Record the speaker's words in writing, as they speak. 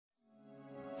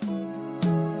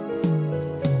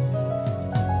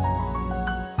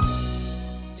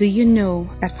Do you know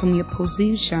that from your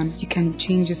position you can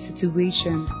change a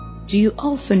situation? Do you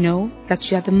also know that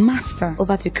you are the master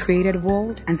over the created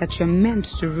world and that you are meant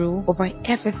to rule over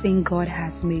everything God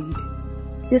has made?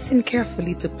 Listen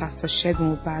carefully to Pastor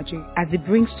Segun Obadje as he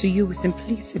brings to you with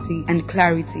simplicity and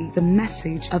clarity the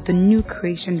message of the new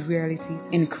creation realities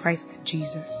in Christ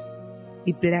Jesus.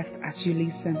 Be blessed as you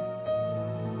listen.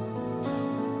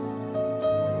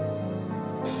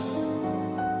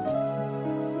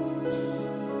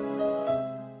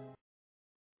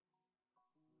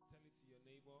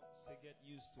 Get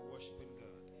used to worshiping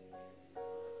God.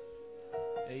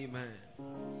 Amen.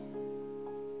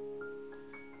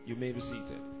 You may be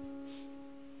seated.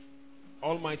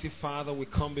 Almighty Father, we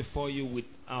come before you with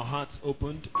our hearts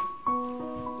opened.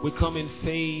 We come in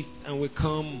faith and we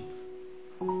come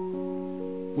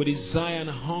with desire and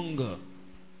hunger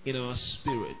in our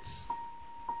spirits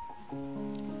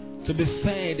to be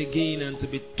fed again and to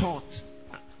be taught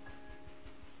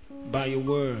by your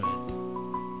word.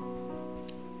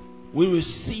 We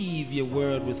receive your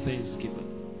word with thanksgiving.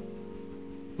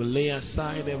 We lay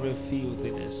aside every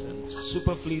filthiness and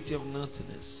superfluity of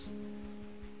naughtiness.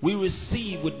 We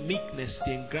receive with meekness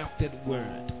the engrafted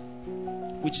word,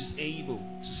 which is able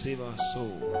to save our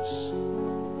souls.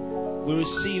 We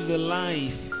receive the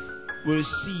life. We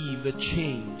receive the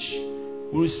change.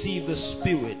 We receive the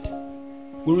spirit.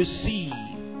 We receive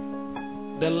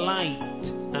the light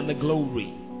and the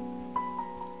glory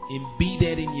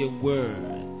embedded in your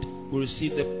word. We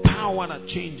receive the power that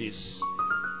changes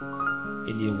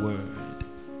in your word.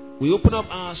 We open up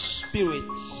our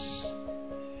spirits.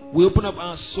 We open up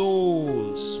our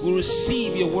souls. We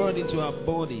receive your word into our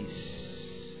bodies.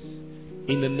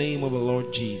 In the name of the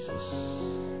Lord Jesus.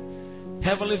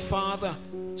 Heavenly Father,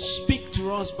 speak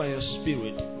to us by your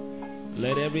spirit.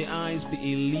 Let every eyes be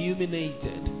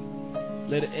illuminated.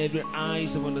 Let every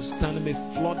eyes of understanding be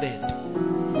flooded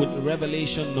with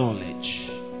revelation knowledge.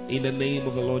 In the name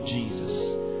of the Lord Jesus.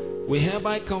 We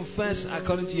hereby confess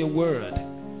according to your word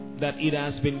that it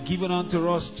has been given unto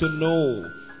us to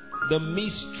know the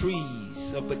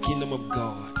mysteries of the kingdom of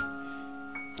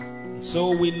God.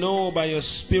 So we know by your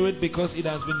spirit because it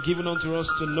has been given unto us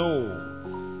to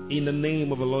know in the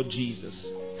name of the Lord Jesus.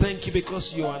 Thank you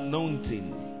because your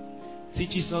anointing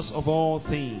teaches us of all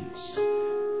things.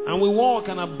 And we walk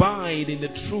and abide in the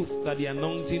truth that the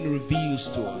anointing reveals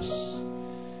to us.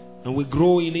 And we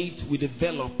grow in it, we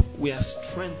develop, we are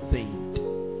strengthened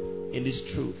in this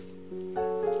truth.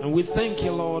 And we thank you,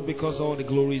 Lord, because all the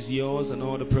glory is yours and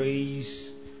all the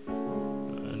praise.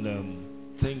 And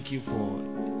thank you for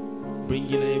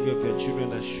bringing every of your children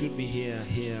that should be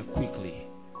here quickly.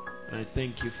 And I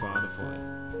thank you, Father, for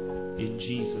it. In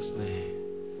Jesus'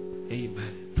 name.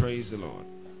 Amen. Praise the Lord.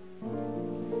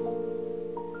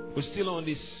 We're still on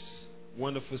this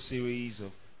wonderful series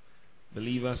of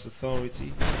Believer's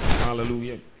Authority.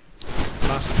 Hallelujah.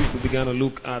 Last week we began to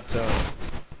look at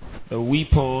the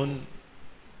weapon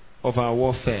of our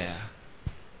warfare.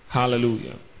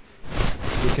 Hallelujah.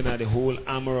 Looking at the whole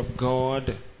armor of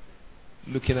God.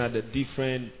 Looking at the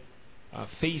different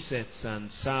facets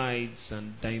and sides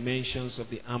and dimensions of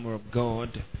the armor of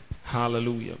God.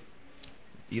 Hallelujah.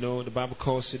 You know, the Bible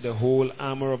calls it the whole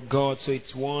armor of God. So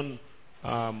it's one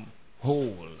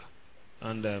whole.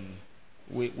 And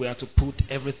we have to put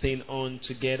everything on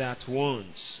together at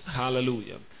once.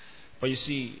 Hallelujah. But you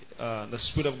see, the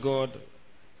Spirit of God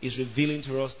is revealing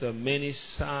to us the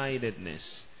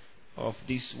many-sidedness of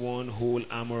this one whole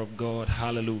armor of God.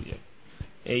 Hallelujah.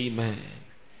 Amen.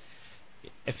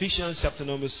 Ephesians chapter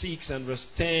number 6 and verse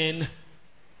 10.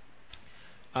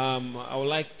 I would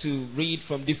like to read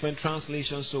from different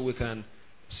translations so we can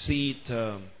see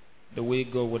it the way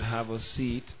God would have us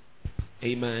see it.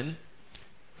 Amen.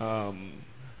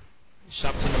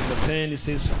 Chapter number 10, it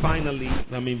says,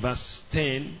 verse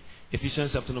 10,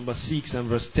 Ephesians chapter number 6 and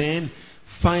verse 10,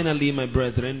 finally, my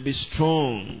brethren, be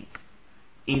strong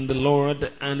in the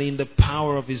Lord and in the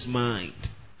power of his might.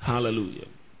 Hallelujah.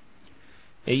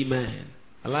 Amen.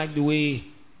 I like the way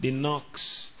the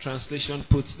Knox translation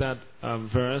puts that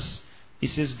verse. It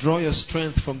says, draw your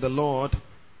strength from the Lord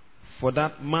for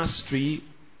that mastery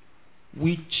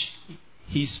which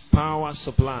his power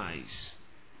supplies.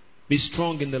 Be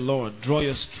strong in the Lord. Draw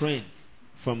your strength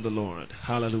from the Lord.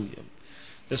 Hallelujah.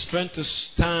 The strength to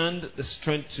stand, the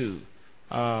strength to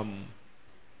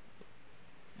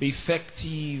be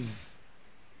effective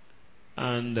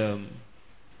and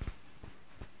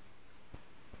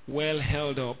well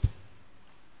held up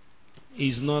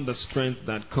is not the strength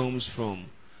that comes from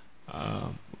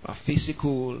our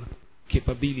physical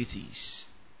capabilities.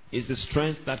 It's the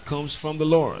strength that comes from the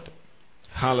Lord.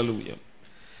 Hallelujah.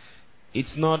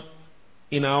 It's not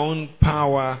in our own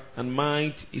power and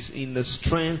might. It's in the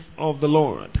strength of the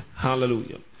Lord.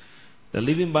 Hallelujah. The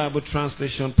Living Bible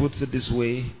translation puts it this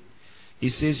way.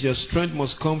 It says, your strength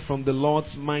must come from the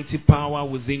Lord's mighty power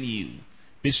within you.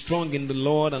 Be strong in the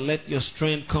Lord and let your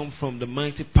strength come from the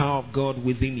mighty power of God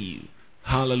within you.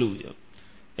 Hallelujah.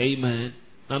 Amen.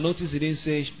 Now notice it didn't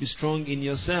say be strong in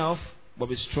yourself, but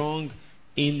be strong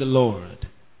in the Lord.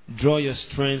 Draw your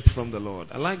strength from the Lord.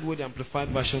 I like the way the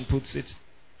Amplified Version puts it.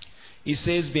 It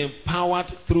says be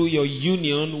empowered through your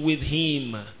union with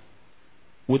Him.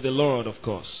 With the Lord, of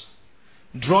course.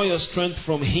 Draw your strength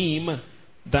from Him,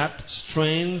 that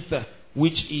strength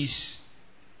which is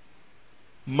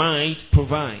might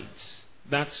provides.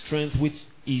 That strength which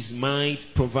is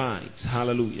might provides.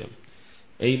 Hallelujah.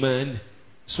 Amen.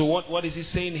 So what is he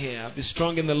saying here? Be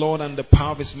strong in the Lord and the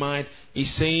power of His might.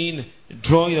 He's saying,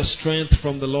 draw your strength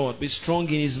from the Lord. Be strong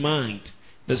in His might.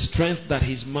 The strength that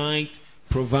His might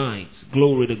provides.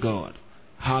 Glory to God.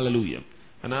 Hallelujah.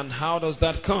 And then how does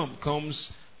that come?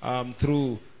 Comes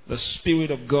through the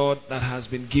Spirit of God that has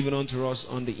been given unto us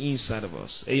on the inside of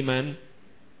us. Amen.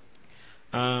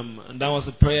 And that was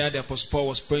the prayer the Apostle Paul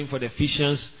was praying for the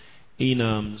Ephesians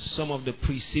in some of the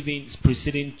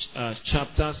preceding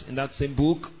chapters in that same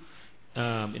book.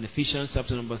 In Ephesians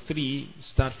chapter number 3,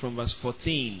 start from verse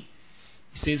 14.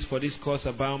 It says, for this cause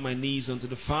I bow my knees unto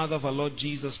the Father of our Lord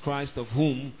Jesus Christ, of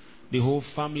whom the whole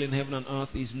family in heaven and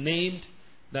earth is named,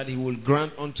 that He will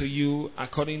grant unto you,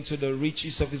 according to the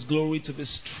riches of His glory, to be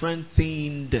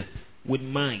strengthened with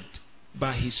might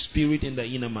by His Spirit in the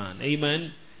inner man.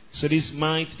 Amen. So this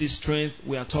might, this strength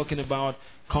we are talking about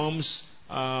comes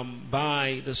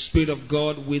by the Spirit of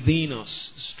God within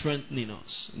us, strengthening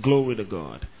us. Glory to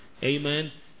God.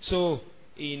 Amen. So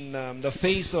in the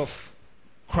face of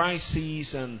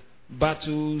crises and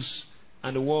battles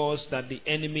and the wars that the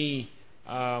enemy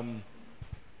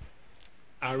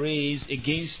arrays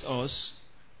against us,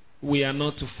 we are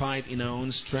not to fight in our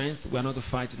own strength. We are not to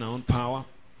fight in our own power.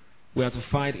 We are to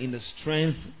fight in the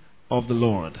strength of the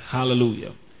Lord.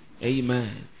 Hallelujah.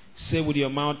 Amen. Say with your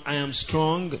mouth, I am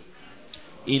strong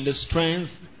in the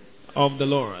strength of the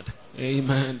Lord.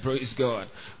 Amen. Praise God.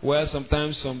 Well,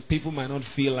 sometimes some people might not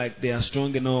feel like they are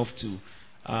strong enough to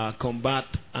combat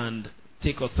and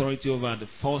take authority over the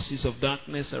forces of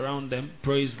darkness around them.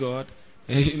 Praise God.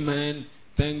 Amen.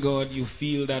 Thank God you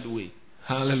feel that way.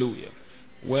 Hallelujah.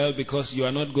 Well, because you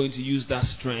are not going to use that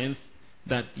strength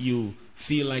that you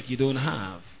feel like you don't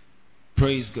have.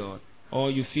 Praise God. Or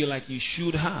you feel like you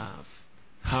should have.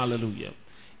 Hallelujah.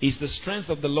 It's the strength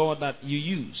of the Lord that you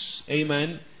use.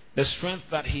 Amen. The strength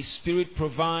that His Spirit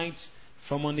provides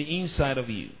from on the inside of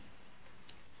you.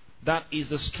 That is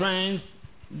the strength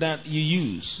that you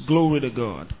use. Glory to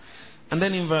God. And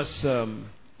then in verse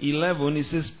 11 it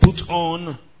says, put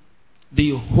on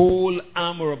the whole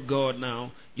armor of God.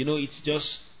 Now, you know, it's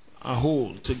just a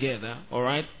whole together.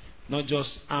 Alright. Not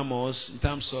just armors in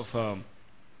terms of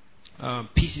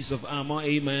pieces of armor.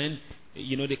 Amen.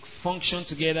 You know, they function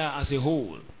together as a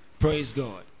whole. Praise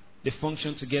God. They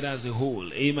function together as a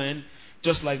whole. Amen.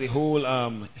 Just like the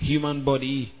whole human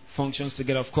body functions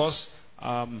together. Of course,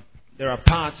 there are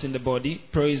parts in the body.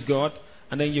 Praise God.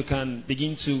 And then you can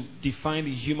begin to define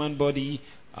the human body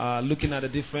looking at the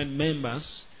different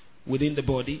members within the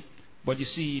body. But you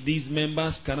see, these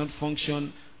members cannot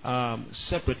function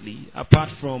separately apart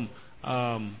from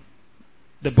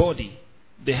the body.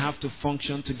 They have to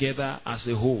function together as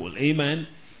a whole. Amen.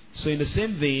 So in the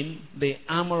same vein, the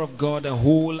armor of God, the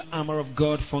whole armor of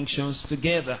God functions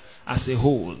together as a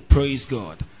whole. Praise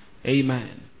God.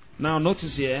 Amen. Now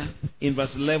notice here, in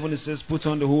verse 11 it says, put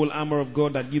on the whole armor of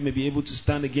God that you may be able to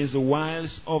stand against the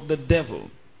wiles of the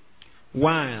devil.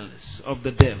 Wiles of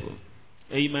the devil.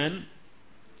 Amen.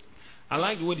 I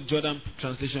like the way the Jordan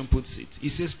translation puts it. It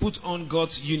says, put on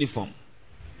God's uniform,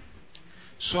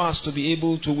 so as to be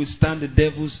able to withstand the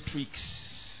devil's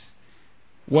tricks.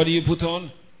 What do you put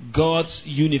on? God's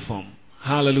uniform.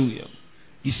 Hallelujah.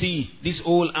 You see, this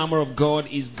whole armor of God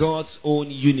is God's own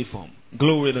uniform.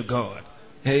 Glory to God.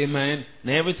 Amen.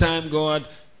 And every time God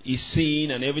is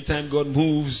seen and every time God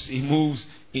moves, He moves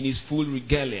in His full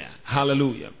regalia.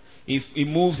 Hallelujah. If He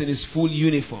moves in His full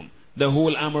uniform, the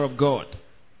whole armor of God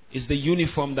is the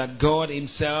uniform that God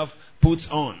Himself puts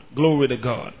on. Glory to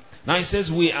God. Now it says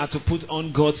we are to put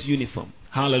on God's uniform.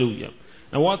 Hallelujah.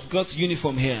 Now what's God's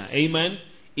uniform here? Amen.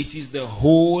 It is the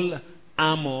whole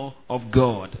armor of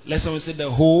God. Let someone say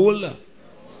the whole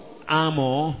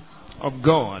armor of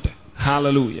God.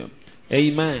 Hallelujah.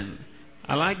 Amen.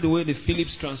 I like the way the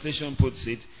Phillips translation puts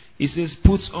it. It says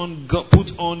put on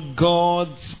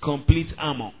God's complete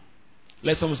armor.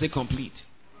 Let someone say complete.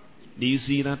 Do you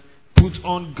see that? put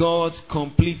on God's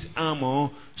complete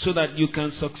armor so that you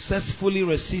can successfully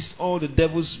resist all the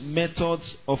devil's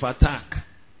methods of attack.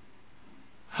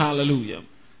 Hallelujah.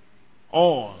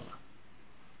 All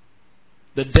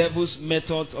the devil's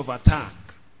methods of attack.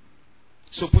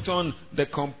 So put on the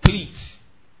complete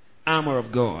armor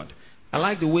of God. I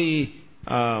like the way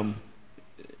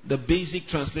the basic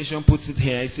translation puts it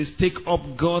here. It says, take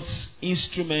up God's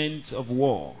instruments of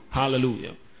war.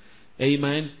 Hallelujah.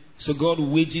 Amen. So God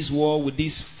wages war with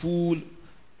this full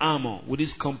armor, with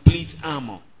this complete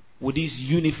armor, with this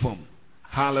uniform.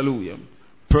 Hallelujah.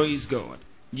 Praise God.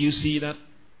 You see that?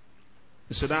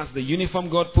 So that's the uniform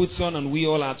God puts on, and we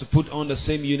all are to put on the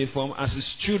same uniform as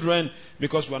His children,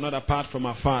 because we are not apart from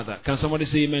our Father. Can somebody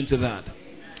say amen to that?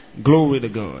 Amen. Glory to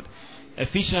God.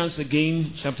 Ephesians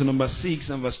again, chapter number 6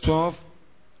 and verse 12.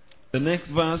 The next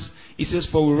verse, it says,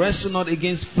 for we wrestle not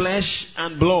against flesh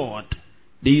and blood.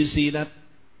 Do you see that?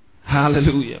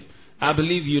 Hallelujah. I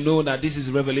believe you know that this is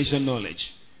revelation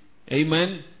knowledge.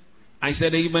 Amen. I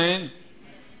said amen.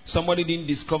 Somebody didn't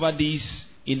discover this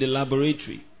in the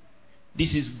laboratory.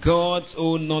 This is God's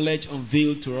own knowledge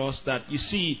unveiled to us, that you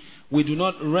see, we do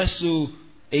not wrestle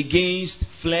against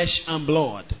flesh and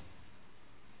blood.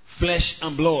 Flesh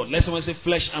and blood. Let someone say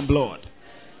flesh and blood.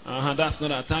 That's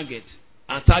not our target.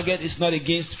 Our target is not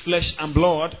against flesh and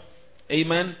blood.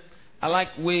 Amen. I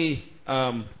like the way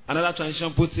another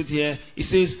translation puts it here. It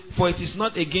says, for it is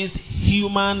not against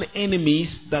human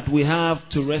enemies that we have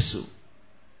to wrestle.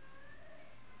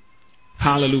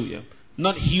 Hallelujah.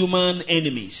 Not human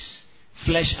enemies.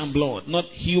 Flesh and blood. Not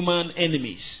human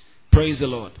enemies. Praise the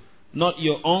Lord. Not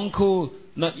your uncle,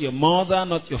 not your mother,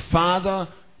 not your father,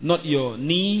 not your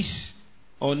niece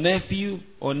or nephew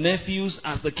or nephews,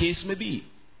 as the case may be.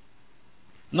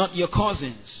 Not your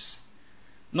cousins.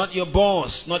 Not your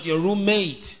boss, not your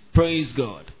roommate. Praise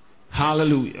God.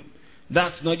 Hallelujah.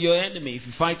 That's not your enemy. If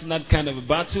you fight in that kind of a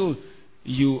battle,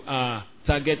 you are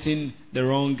targeting the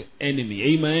wrong enemy.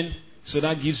 Amen. So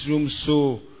that gives room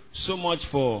so much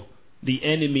for the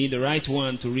enemy, the right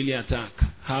one, to really attack.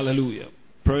 Hallelujah.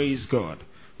 Praise God.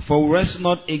 For we wrestle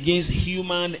not against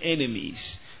human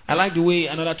enemies. I like the way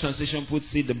another translation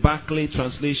puts it, the Barclay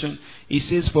translation. It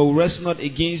says, for we wrestle not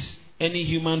against any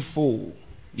human foe.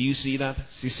 Do you see that?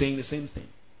 She's saying the same thing.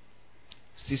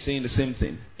 She's saying the same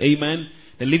thing. Amen.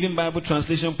 The Living Bible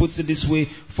translation puts it this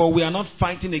way, for we are not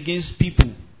fighting against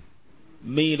people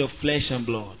made of flesh and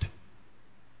blood.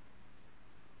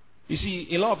 You see,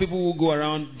 a lot of people will go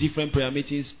around different prayer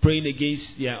meetings praying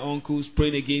against their uncles,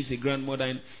 praying against a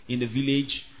grandmother in the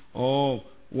village, or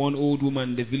one old woman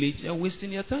in the village. You're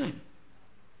wasting your time.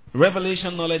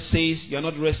 Revelation knowledge says you're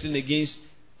not wrestling against,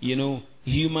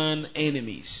 human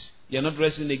enemies. You're not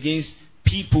wrestling against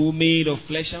people made of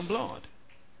flesh and blood.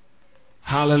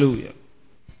 Hallelujah.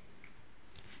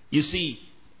 You see,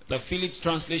 the Phillips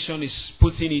translation is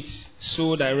putting it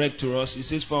so direct to us. It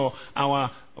says, for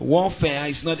our warfare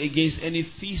is not against any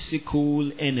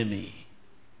physical enemy.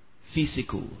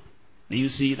 Physical. Do you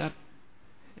see that?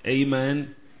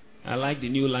 Amen. I like the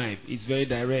new life. It's very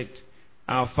direct.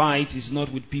 Our fight is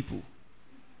not with people.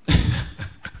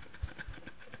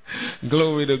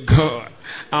 Glory to God.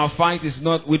 Our fight is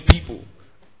not with people.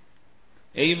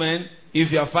 Amen.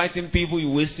 If you are fighting people,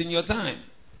 you're wasting your time.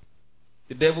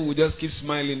 The devil will just keep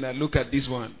smiling and look at this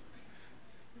one.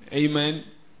 Amen.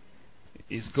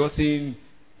 He's gotten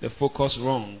the focus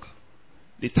wrong.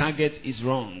 The target is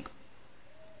wrong.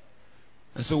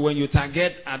 And so when you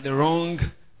target at the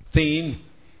wrong thing,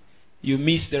 you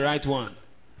miss the right one.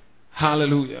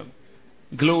 Hallelujah.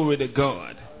 Glory to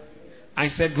God. I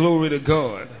said glory to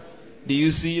God. Do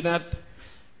you see that?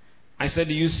 I said,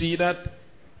 do you see that?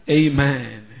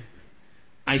 Amen.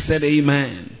 I said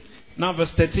amen. Now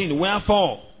verse 13.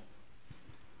 Wherefore,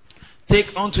 take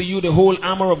unto you the whole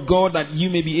armor of God, that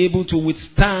you may be able to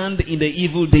withstand in the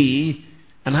evil day,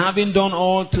 and having done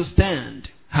all to stand.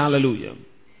 Hallelujah.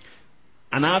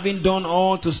 And having done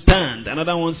all to stand.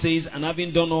 Another one says, and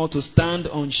having done all to stand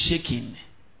unshaken.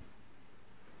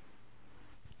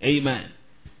 Amen.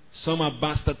 Some are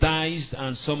bastardized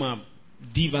and some are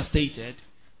devastated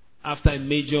after a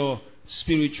major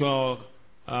spiritual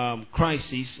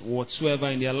crisis whatsoever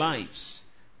in their lives.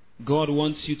 God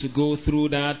wants you to go through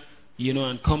that,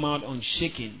 and come out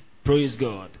unshaken. Praise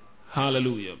God.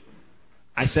 Hallelujah.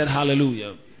 I said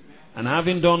hallelujah. And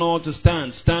having done all to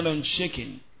stand, stand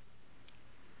unshaken.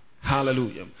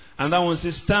 Hallelujah. And that one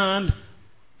says, stand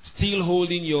still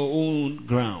holding your own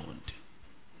ground.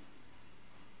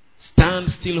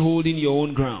 Stand still holding your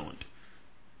own ground.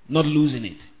 Not losing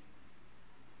it.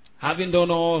 Having done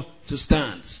all to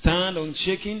stand. Stand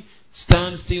unshaken.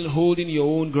 Stand still holding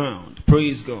your own ground.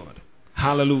 Praise God.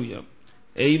 Hallelujah.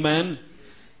 Amen.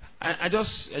 I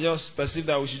just perceive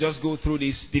that we should just go through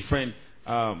these different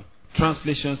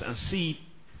translations and see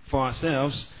for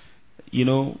ourselves,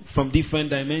 from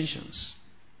different dimensions.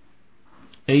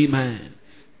 Amen.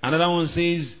 Another one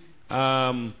says,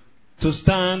 to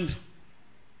stand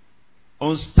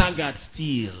unstaggered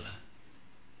still.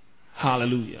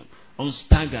 Hallelujah.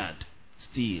 Unstaggered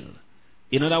still.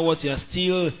 In other words, you are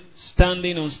still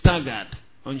standing unstaggered,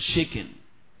 unshaken.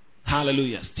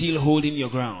 Hallelujah. Still holding your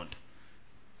ground.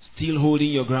 Still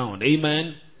holding your ground.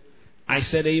 Amen. I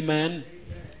said amen.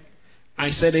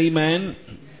 I said amen.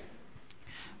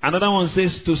 Another one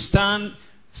says to stand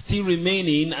still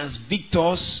remaining as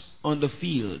victors on the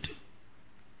field.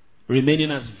 Remaining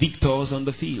as victors on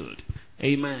the field.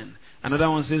 Amen.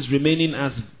 Another one says remaining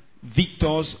as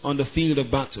victors on the field of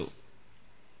battle.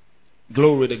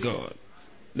 Glory to God.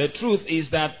 The truth is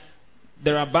that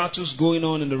there are battles going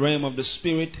on in the realm of the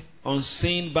spirit,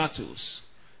 unseen battles.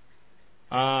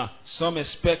 Some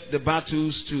expect the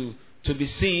battles to be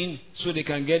seen so they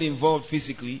can get involved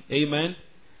physically. Amen.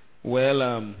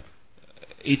 Well,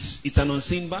 it's an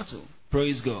unseen battle.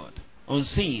 Praise God.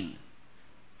 Unseen.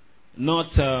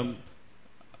 Not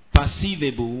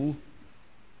perceivable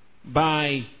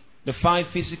by the 5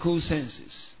 physical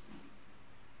senses.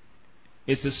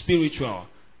 It's a spiritual,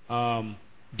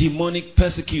 demonic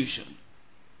persecution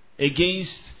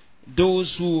against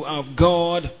those who are of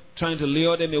God, trying to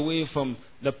lure them away from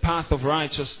the path of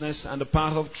righteousness and the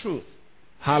path of truth.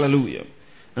 Hallelujah.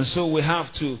 And so we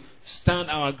have to stand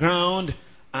our ground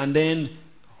and then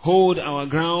hold our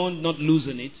ground, not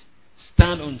losing it.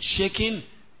 Stand unshaken,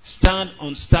 stand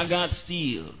unstaggered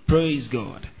still. Praise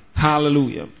God.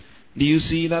 Hallelujah. Do you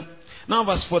see that? Now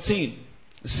verse 14.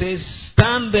 It says,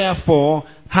 stand therefore,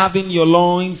 having your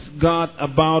loins girt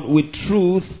about with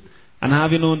truth, and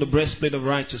having on the breastplate of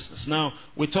righteousness. Now,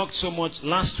 we talked so much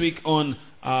last week on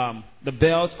the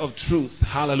belt of truth.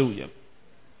 Hallelujah.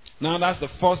 Now, that's the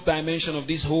first dimension of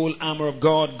this whole armor of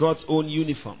God, God's own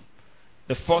uniform.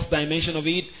 The first dimension of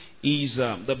it is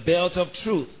the belt of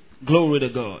truth. Glory to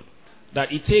God.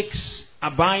 That it takes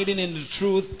abiding in the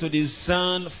truth to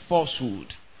discern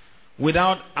falsehood.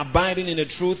 Without abiding in the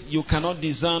truth, you cannot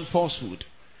discern falsehood.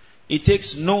 It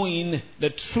takes knowing the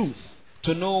truth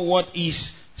to know what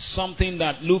is something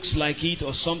that looks like it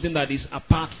or something that is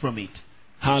apart from it.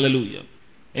 Hallelujah.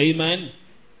 Amen.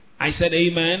 I said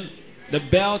amen. The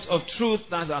belt of truth,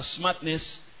 that's our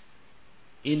smartness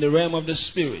in the realm of the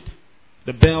spirit.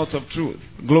 The belt of truth.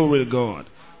 Glory to God.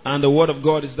 And the word of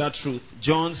God is that truth.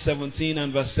 John 17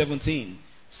 and verse 17.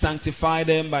 Sanctify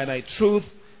them by thy truth.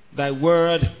 Thy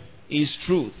word is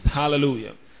truth.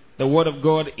 Hallelujah. The word of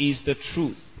God is the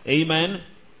truth. Amen.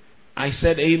 I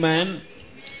said amen.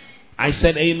 I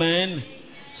said amen.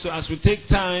 So as we take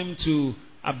time to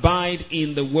abide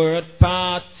in the word,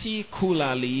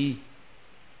 particularly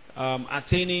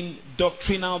attaining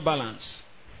doctrinal balance.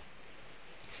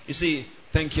 You see,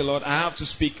 thank you, Lord. I have to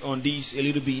speak on this a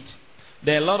little bit.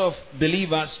 There are a lot of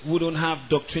believers who don't have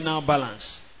doctrinal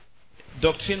balance.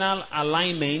 Doctrinal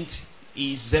alignment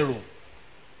is zero.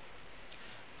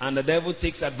 And the devil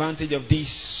takes advantage of this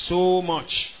so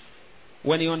much.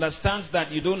 When he understands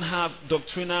that you don't have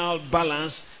doctrinal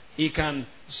balance, he can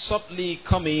subtly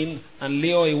come in and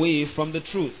lure away from the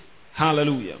truth.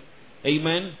 Hallelujah.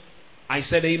 Amen. I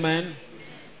said amen.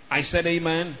 I said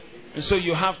amen. And so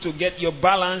you have to get your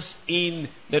balance in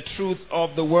the truth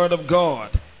of the word of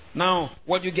God. Now,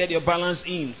 what you get your balance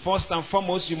in? First and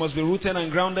foremost, you must be rooted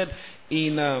and grounded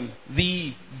in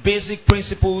the basic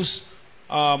principles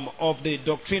of the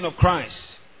doctrine of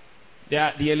Christ. They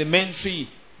are the elementary,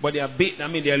 but they are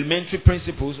the elementary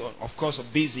principles, of course, of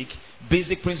basic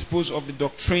principles of the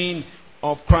doctrine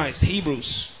of Christ.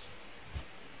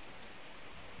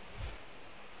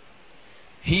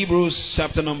 Hebrews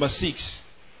chapter number 6.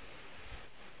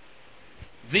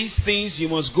 These things you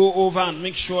must go over and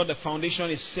make sure the foundation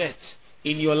is set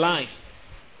in your life.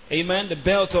 Amen. The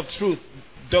belt of truth.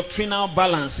 Doctrinal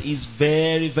balance is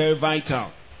very, very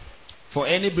vital. For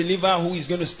any believer who is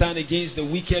going to stand against the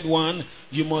wicked one,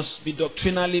 you must be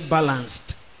doctrinally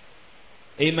balanced.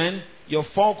 Amen. Your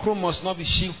fulcrum must not be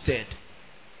shifted.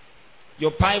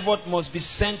 Your pivot must be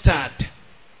centered.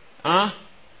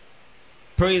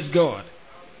 Praise God.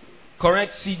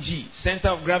 Correct CG, center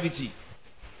of gravity.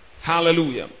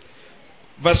 Hallelujah.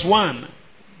 Verse 1.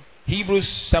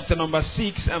 Hebrews chapter number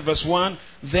 6 and verse 1.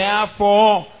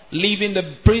 Therefore, leaving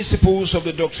the principles of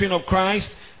the doctrine of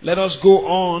Christ, let us go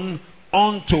on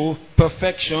unto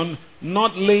perfection,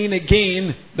 not laying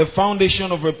again the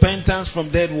foundation of repentance from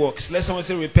dead works. Let someone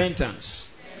say repentance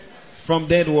from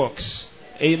dead works.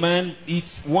 Amen.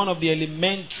 It's one of the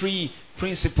elementary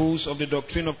principles of the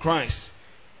doctrine of Christ.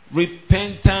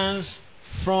 Repentance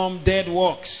from dead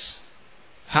works.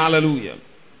 Hallelujah.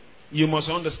 You must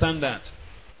understand that.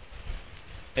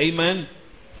 Amen.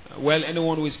 Well,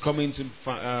 anyone who is coming to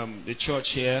the church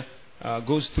here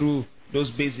goes through those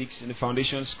basics in the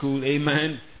foundation school.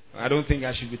 Amen. I don't think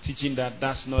I should be teaching that.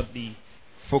 That's not the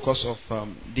focus of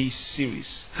this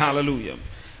series. Hallelujah.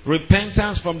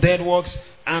 Repentance from dead works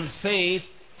and faith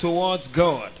towards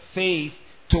God. Faith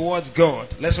towards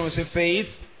God. Let's all say faith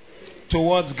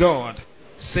towards God.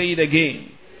 Say it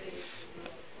again.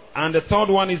 And the third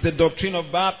one is the doctrine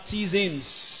of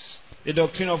baptisms. The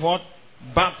doctrine of what?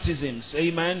 Baptisms.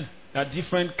 Amen. There are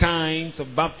different kinds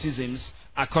of baptisms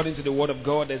according to the word of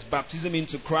God. There's baptism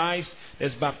into Christ.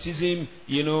 There's baptism,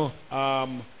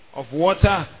 of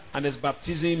water. And there's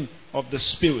baptism of the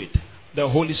Spirit. The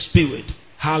Holy Spirit.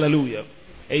 Hallelujah.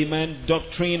 Amen.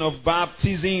 Doctrine of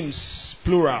baptisms,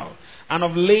 plural. And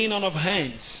of laying on of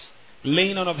hands.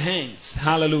 Laying on of hands.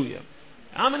 Hallelujah.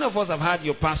 How many of us have had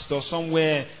your pastor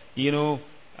somewhere,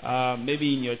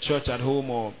 maybe in your church at home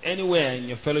or anywhere in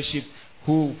your fellowship,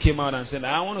 who came out and said,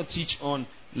 I want to teach on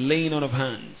laying on of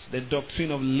hands. The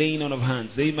doctrine of laying on of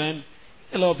hands. Amen.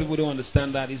 A lot of people don't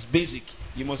understand that. It's basic.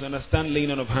 You must understand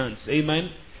laying on of hands.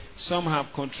 Amen. Some have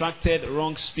contracted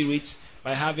wrong spirits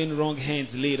by having wrong hands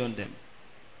laid on them.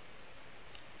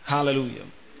 Hallelujah.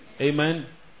 Amen.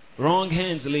 Wrong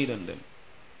hands laid on them.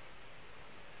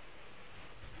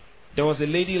 There was a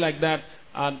lady like that,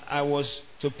 and I was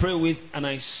to pray with, and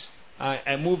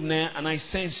I moved near, and I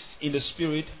sensed in the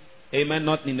spirit, amen,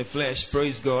 not in the flesh,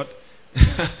 praise God.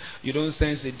 You don't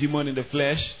sense a demon in the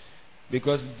flesh,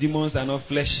 because demons are not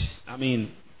flesh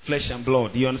and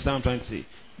blood. You understand what I'm trying to say?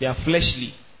 They are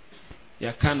fleshly. They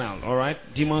are carnal,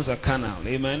 alright? Demons are carnal,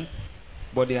 amen?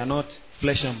 But they are not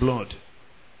flesh and blood.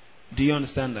 Do you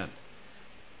understand that?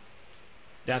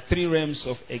 There are three realms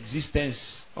of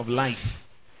existence of life.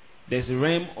 There's the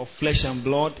realm of flesh and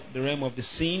blood, the realm of the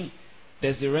seen.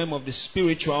 There's the realm of the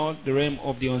spiritual, the realm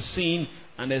of the unseen.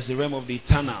 And there's the realm of the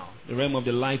eternal, the realm of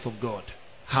the life of God.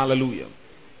 Hallelujah.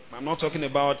 I'm not talking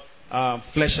about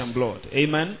flesh and blood.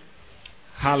 Amen.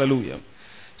 Hallelujah.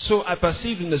 So I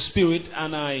perceived in the spirit,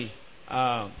 and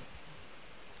I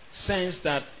sensed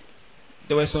that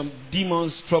there were some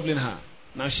demons troubling her.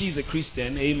 Now she's a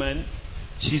Christian. Amen.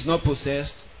 She's not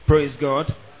possessed. Praise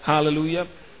God. Hallelujah.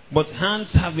 But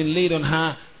hands have been laid on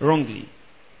her wrongly.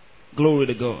 Glory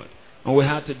to God. And we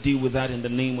had to deal with that in the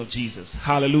name of Jesus.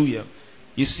 Hallelujah.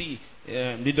 You see,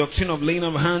 the doctrine of laying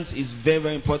of hands is very,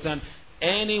 very important.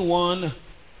 Anyone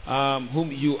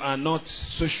whom you are not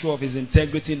so sure of his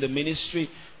integrity in the ministry,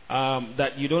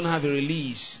 that you don't have a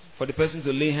release for the person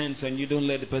to lay hands on you, don't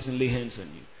let the person lay hands on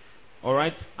you.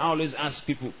 Alright? I always ask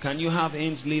people, can you have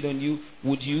hands laid on you?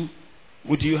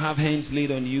 Would you have hands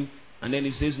laid on you? And then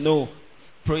he says, no.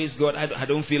 Praise God, I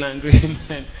don't feel angry.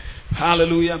 Amen.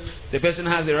 Hallelujah. The person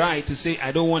has a right to say,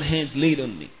 I don't want hands laid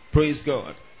on me. Praise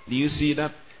God. Do you see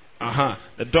that?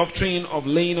 The doctrine of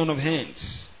laying on of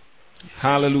hands.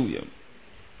 Hallelujah.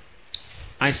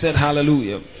 I said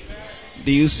hallelujah.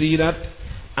 Do you see that?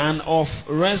 And of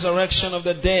resurrection of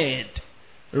the dead.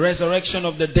 Resurrection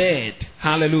of the dead.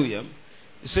 Hallelujah.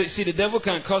 So see, the devil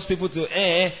can cause people to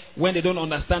err when they don't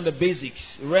understand the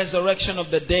basics. Resurrection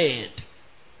of the dead.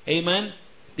 Amen.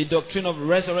 The doctrine of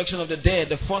resurrection of the dead.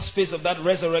 The first phase of that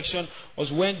resurrection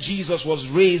was when Jesus was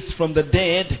raised from the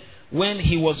dead. When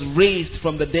he was raised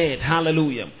from the dead.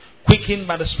 Hallelujah. Quickened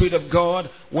by the Spirit of God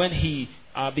when he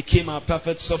became our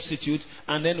perfect substitute.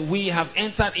 And then we have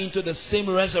entered into the same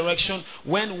resurrection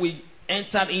when we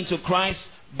entered into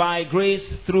Christ by grace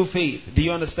through faith. Do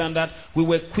you understand that? We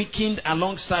were quickened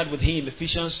alongside with him.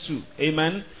 Ephesians 2.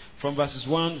 Amen. From verses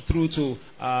 1 through to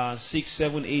 6,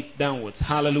 7, 8 downwards.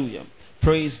 Hallelujah.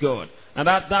 Praise God. And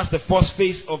that's the first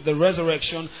phase of the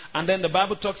resurrection. And then the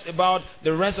Bible talks about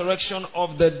the resurrection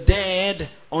of the dead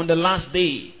on the last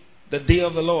day. The day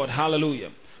of the Lord.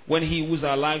 Hallelujah. When he who is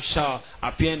alive shall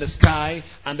appear in the sky.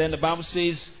 And then the Bible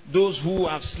says, those who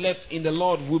have slept in the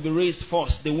Lord will be raised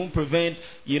first. They won't prevent,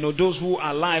 those who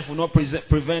are alive will not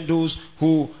prevent those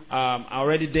who are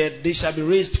already dead. They shall be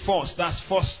raised first. That's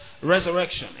first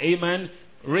resurrection. Amen.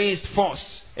 Raised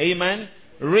first. Amen.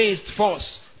 Raised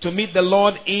first to meet the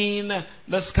Lord in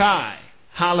the sky.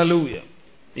 Hallelujah.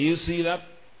 Do you see that?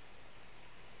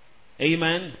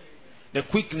 Amen. The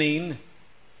quickening.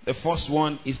 The first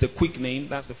one is the quickening.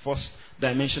 That's the first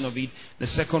dimension of it. The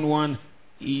second one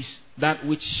is that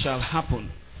which shall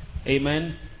happen.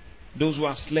 Amen. Those who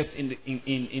have slept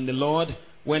in the Lord,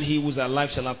 when he who is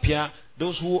alive shall appear.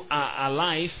 Those who are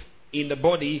alive in the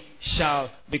body shall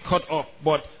be cut off.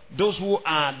 But those who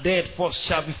are dead first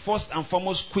shall be first and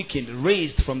foremost quickened,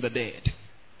 raised from the dead.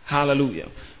 Hallelujah.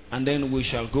 And then we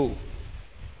shall go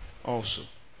also.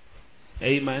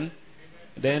 Amen.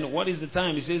 Then what is the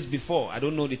time? It says before. I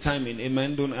don't know the timing.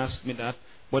 Amen. Don't ask me that.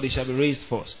 But they shall be raised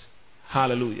first.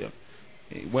 Hallelujah.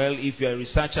 Well, if you are a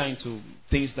researcher into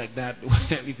things like that,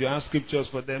 if you have scriptures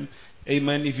for them,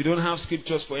 amen. If you don't have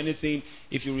scriptures for anything,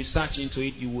 if you research into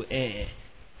it, you will err.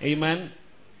 Amen.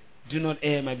 Do not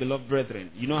err, my beloved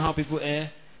brethren. You know how people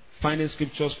err? Finding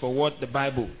scriptures for what? The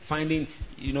Bible. Finding,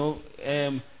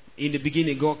 in the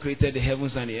beginning, God created the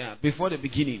heavens and the earth. Before the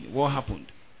beginning, what happened?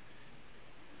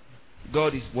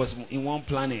 God was in one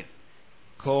planet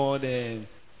called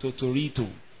Totorito.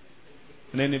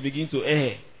 And then they begin to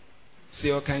err. Say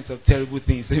all kinds of terrible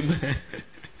things. Amen.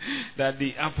 That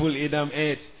the apple Adam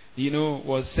ate,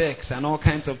 was sex and all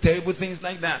kinds of terrible things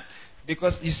like that.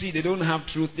 Because, you see, they don't have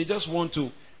truth. They just want to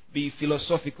be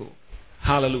philosophical.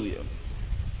 Hallelujah.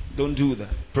 Don't do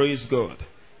that. Praise God.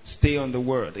 Stay on the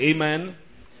word. Amen.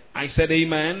 I said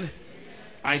amen.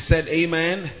 I said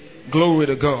amen. Glory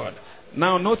to God.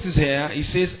 Now notice here, it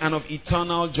says, and of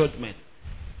eternal judgment.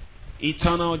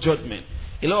 Eternal judgment.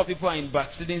 A lot of people are in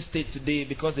backsliding state today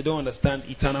because they don't understand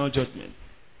eternal judgment.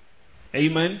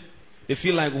 Amen. They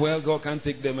feel like, well, God can't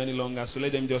take them any longer, so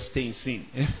let them just stay in sin.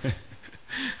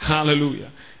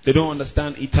 Hallelujah. They don't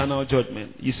understand eternal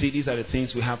judgment. You see, these are the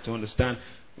things we have to understand.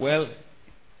 Well,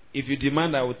 if you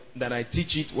demand that I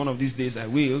teach it, one of these days I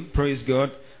will. Praise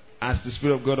God. As the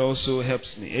Spirit of God also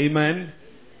helps me. Amen.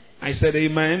 I said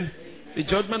amen. The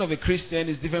judgment of a Christian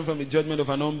is different from the judgment of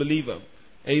an unbeliever.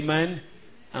 Amen.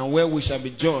 And where we shall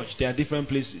be judged, there are different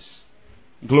places.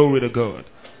 Glory to God.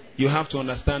 You have to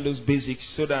understand those basics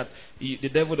so that the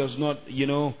devil does not,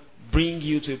 bring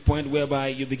you to a point whereby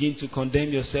you begin to condemn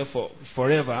yourself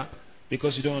forever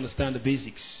because you don't understand the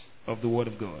basics of the Word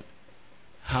of God.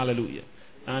 Hallelujah.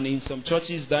 And in some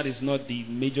churches, that is not the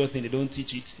major thing. They don't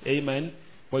teach it. Amen.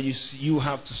 But you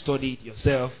have to study it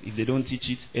yourself if they don't teach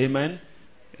it. Amen.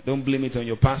 Don't blame it on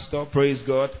your pastor. Praise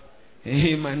God.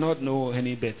 He might not know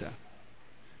any better.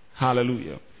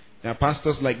 Hallelujah. There are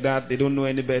pastors like that. They don't know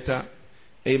any better.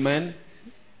 Amen.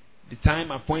 The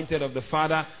time appointed of the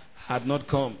Father had not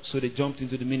come, so they jumped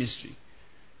into the ministry.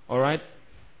 Alright?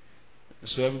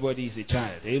 So everybody is a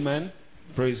child. Amen.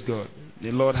 Praise God.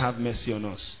 The Lord have mercy on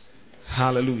us.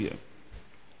 Hallelujah.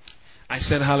 I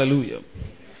said hallelujah.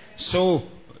 So,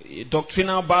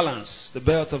 doctrinal balance, the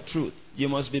belt of truth. You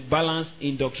must be balanced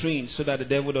in doctrine so that the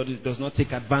devil does not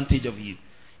take advantage of you.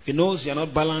 If he knows you are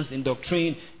not balanced in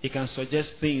doctrine, he can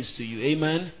suggest things to you.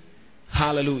 Amen.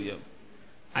 Hallelujah.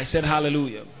 I said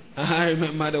hallelujah. I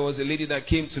remember there was a lady that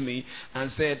came to me and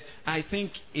said, I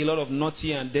think a lot of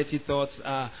naughty and dirty thoughts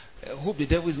are, I hope the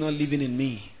devil is not living in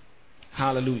me.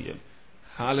 Hallelujah.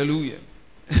 Hallelujah.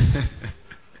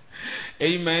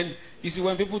 Amen. You see,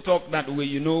 when people talk that way,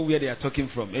 you know where they are talking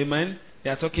from. Amen. They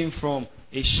are talking from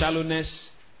a shallowness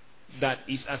that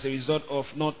is as a result of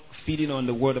not feeding on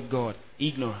the word of God.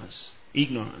 Ignorance.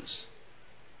 Ignorance.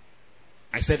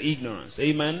 I said ignorance.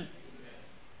 Amen.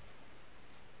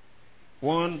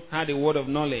 One had a word of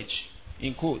knowledge,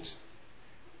 in quotes.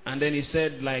 And then he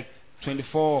said like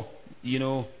 24,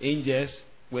 angels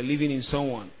were living in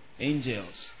someone.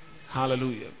 Angels.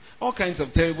 Hallelujah. All kinds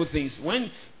of terrible things.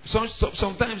 When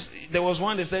sometimes there was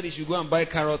one that said he should go and buy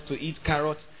carrot to eat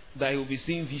carrot, that he will be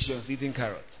seeing visions eating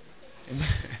carrot.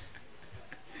 Amen.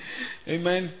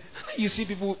 Amen. You see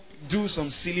people do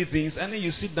some silly things and then you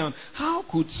sit down. How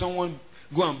could someone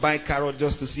go and buy carrot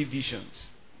just to see visions?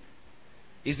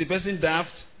 Is the person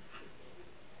daft?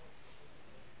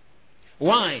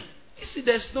 Why? You see,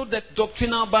 there's no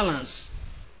doctrinal balance.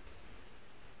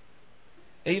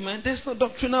 Amen. There's no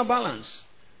doctrinal balance.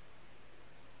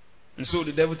 And so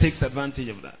the devil takes advantage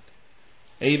of that.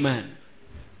 Amen.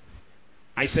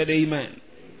 I said amen.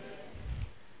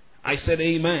 I said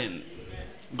amen.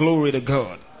 Glory to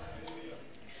God.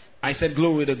 I said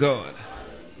glory to God.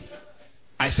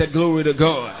 I said glory to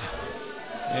God.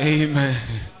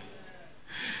 Amen.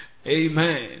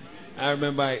 Amen. I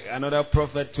remember another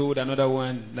prophet told another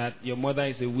one that your mother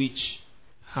is a witch.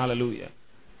 Hallelujah.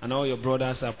 And all your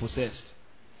brothers are possessed.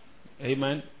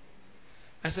 Amen.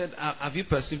 I said, have you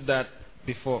perceived that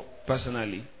before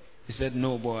personally? He said,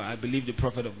 no, boy, I believe the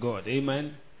prophet of God.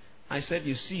 Amen. I said,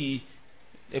 you see,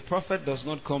 a prophet does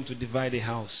not come to divide a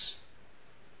house.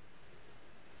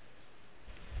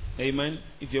 Amen.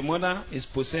 If your mother is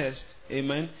possessed,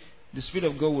 amen, the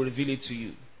Spirit of God will reveal it to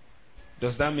you.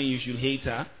 Does that mean you should hate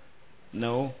her?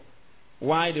 No.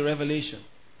 Why the revelation?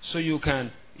 So you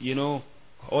can,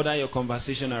 order your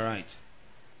conversation aright.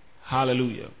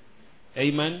 Hallelujah.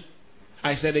 Amen.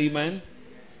 I said amen.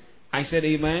 I said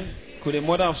amen. Could a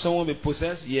mother of someone be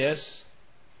possessed? Yes.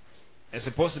 It's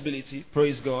a possibility.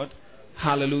 Praise God.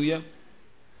 Hallelujah.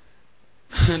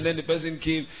 And then the person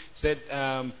came, said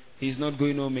he's not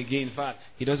going home again. In fact,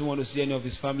 he doesn't want to see any of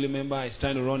his family members. He's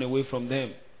trying to run away from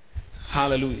them.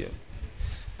 Hallelujah.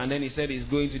 And then he said he's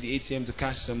going to the ATM to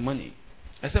cash some money.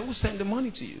 I said, who sent the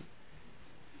money to you?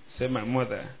 He said, my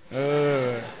mother.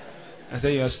 I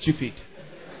said, you are stupid.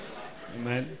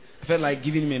 Amen. I felt like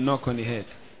giving him a knock on the head.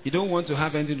 You don't want to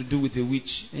have anything to do with a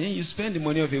witch. And you spend the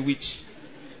money of a witch.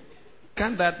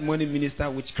 Can't that money minister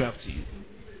witchcraft to you?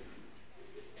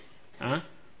 Huh?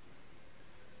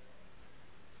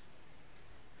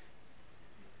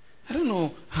 I don't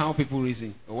know how people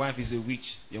reason. Your wife is a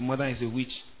witch. Your mother is a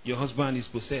witch. Your husband is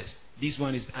possessed. This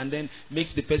one is, and then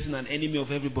makes the person an enemy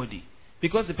of everybody.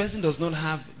 Because the person does not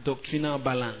have doctrinal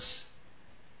balance.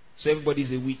 So everybody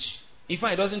is a witch. In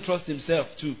fact, he doesn't trust himself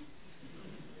too.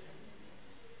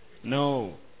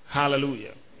 No.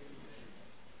 Hallelujah.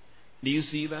 Do you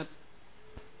see that?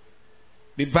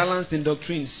 Be balanced in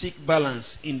doctrine. Seek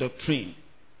balance in doctrine.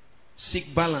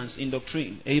 Seek balance in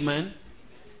doctrine. Amen.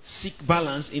 Seek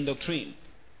balance in doctrine.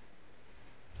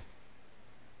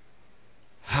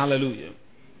 Hallelujah.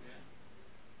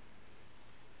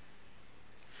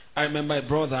 I remember a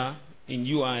brother in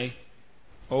UI.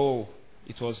 Oh,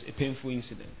 it was a painful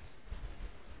incident.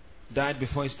 Died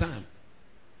before his time.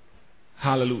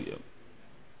 Hallelujah.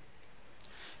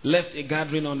 Left a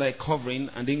gathering under a covering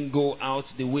and didn't go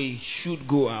out the way he should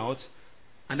go out.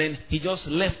 And then he just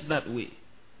left that way.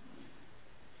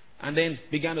 And then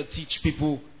began to teach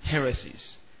people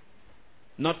heresies.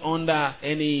 Not under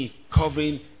any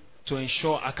covering to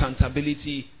ensure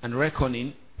accountability and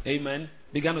reckoning. Amen.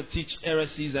 Began to teach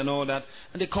heresies and all that.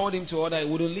 And they called him to order. He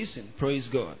wouldn't listen. Praise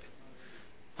God.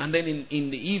 And then in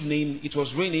the evening, it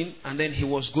was raining. And then he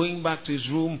was going back to his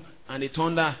room. And the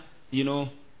thunder,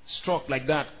 struck like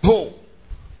that. Boom!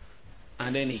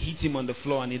 And then he hit him on the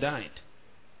floor and he died.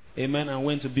 Amen. And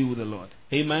went to be with the Lord.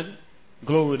 Amen.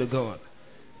 Glory to God.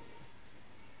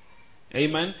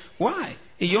 Amen. Why?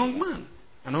 A young man.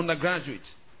 An undergraduate.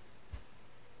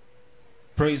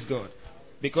 Praise God.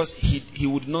 Because he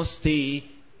would not stay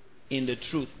in the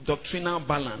truth. Doctrinal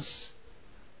balance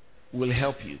will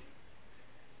help you.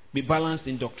 Be balanced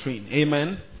in doctrine.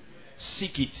 Amen.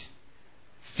 Seek it.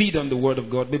 Feed on the word of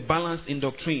God. Be balanced in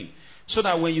doctrine. So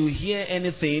that when you hear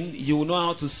anything, you will know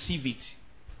how to sieve it.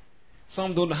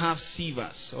 Some don't have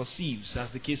sievers or sieves,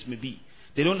 as the case may be.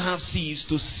 They don't have sieves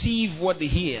to sieve what they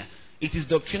hear. It is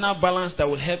doctrinal balance that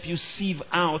will help you sieve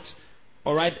out,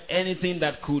 anything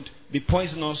that could be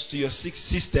poisonous to your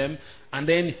system, and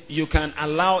then you can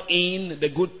allow in the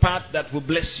good part that will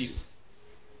bless you.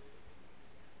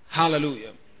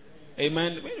 Hallelujah.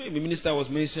 Amen. The minister was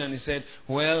mentioned and he said,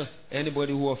 well,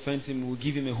 anybody who offends him will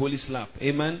give him a holy slap.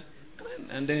 Amen.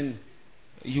 And then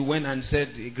you went and said,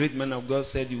 a great man of God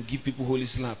said you will give people holy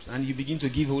slaps. And you begin to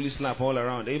give holy slap all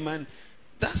around. Amen.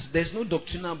 There's no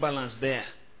doctrinal balance there.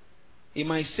 He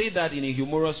might say that in a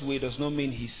humorous way, does not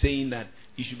mean he's saying that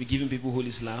you should be giving people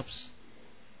holy slaps.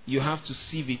 You have to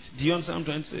sieve it. Do you understand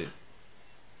what I'm trying to say?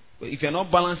 But if you're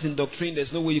not balanced in doctrine,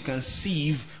 there's no way you can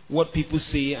sieve what people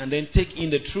say and then take in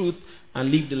the truth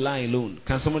and leave the lie alone.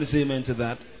 Can somebody say amen to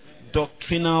that?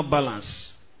 Doctrinal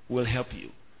balance will help you.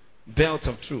 Belt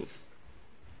of truth.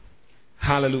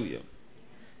 Hallelujah.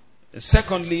 And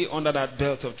secondly, under that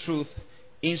belt of truth,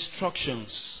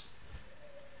 instructions.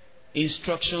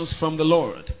 Instructions from the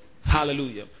Lord.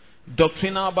 Hallelujah.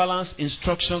 Doctrinal balance,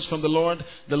 instructions from the Lord.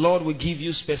 The Lord will give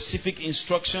you specific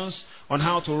instructions on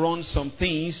how to run some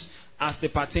things as they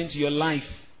pertain to your life.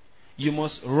 You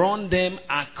must run them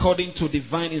according to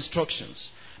divine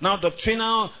instructions. Now,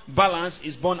 doctrinal balance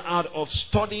is born out of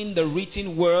studying the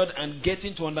written word and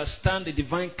getting to understand the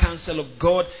divine counsel of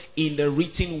God in the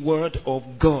written word of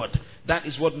God. That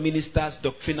is what ministers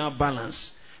doctrinal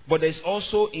balance. But there's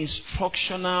also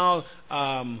instructional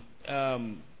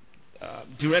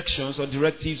directions or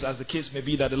directives, as the case may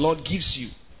be, that the Lord gives you,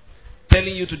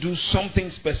 telling you to do something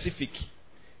specific.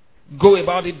 Go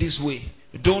about it this way.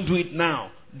 Don't do it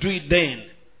now. Do it then.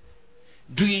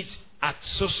 Do it at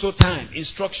so time.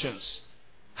 Instructions.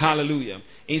 Hallelujah.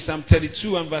 In Psalm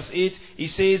 32 and verse 8, he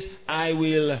says, I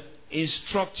will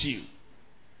instruct you.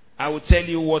 I will tell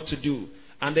you what to do.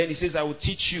 And then he says, I will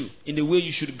teach you in the way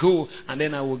you should go, and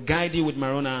then I will guide you with my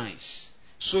own eyes.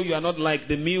 So you are not like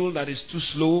the mule that is too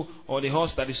slow or the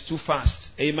horse that is too fast.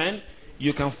 Amen.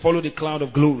 You can follow the cloud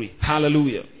of glory.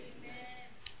 Hallelujah.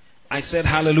 I said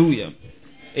hallelujah.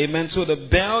 Amen. So the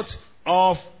belt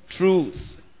of truth.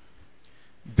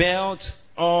 Belt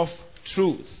of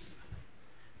truth.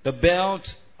 The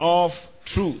belt of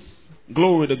truth.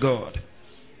 Glory to God.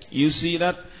 You see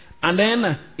that? And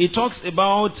then he talks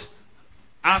about,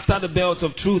 after the belt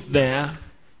of truth there,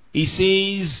 he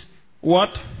says,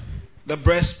 what? The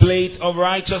breastplate of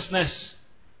righteousness.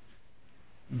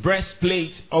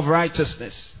 Breastplate of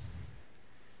righteousness.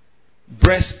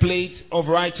 Breastplate of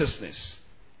righteousness.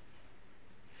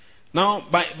 Now,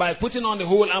 by putting on the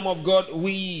whole armor of God,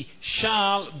 we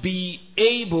shall be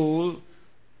able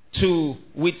to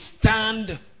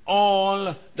withstand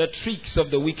all the tricks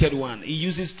of the wicked one. He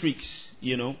uses tricks,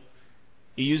 you know.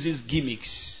 He uses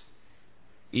gimmicks.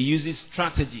 He uses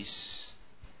strategies.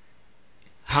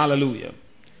 Hallelujah.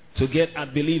 To get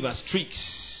at believers.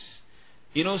 Tricks.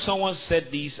 You know, someone said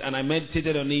this, and I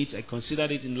meditated on it. I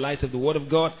considered it in light of the Word of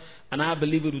God, and I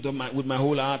believe it with my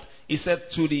whole heart. He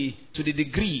said, to the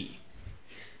degree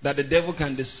that the devil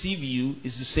can deceive you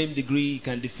is the same degree he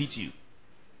can defeat you.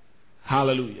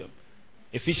 Hallelujah.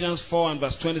 Ephesians 4 and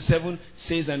verse 27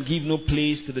 says, and give no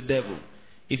place to the devil.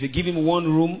 If you give him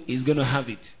one room, he's going to have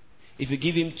it. If you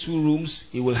give him 2 rooms,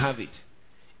 he will have it.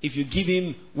 If you give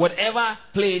him whatever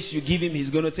place you give him, he's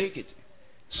going to take it.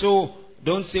 So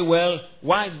don't say, well,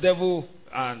 why is the devil,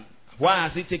 why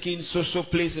has he taken so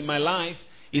place in my life?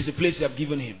 Is the place you have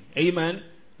given him. Amen.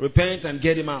 Repent and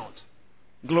get him out.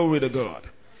 Glory to God.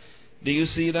 Do you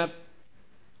see that?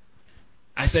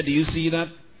 I said, do you see that?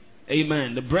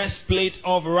 Amen. The breastplate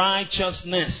of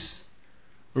righteousness.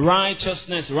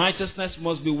 Righteousness. Righteousness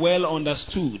must be well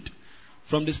understood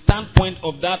from the standpoint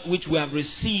of that which we have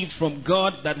received from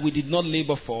God that we did not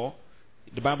labor for.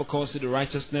 The Bible calls it the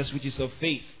righteousness which is of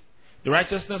faith. The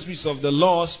righteousness which is of the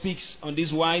law speaks on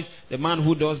this wise, the man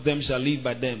who does them shall live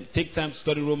by them. Take time to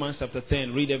study Romans chapter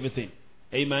 10. Read everything.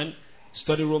 Amen.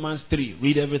 Study Romans 3.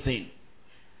 Read everything.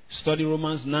 Study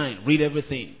Romans 9. Read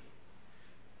everything.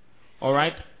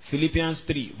 Alright. Philippians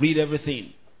 3. Read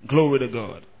everything. Glory to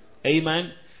God.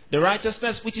 Amen. The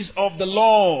righteousness which is of the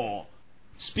law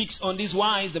speaks on this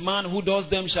wise, the man who does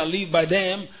them shall live by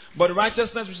them. But the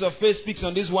righteousness which is of faith speaks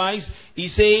on this wise. He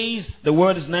says, the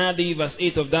word is nigh thee, verse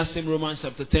 8 of that same Romans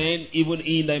chapter 10, even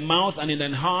in thy mouth and in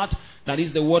thine heart, that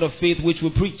is the word of faith which we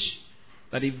preach.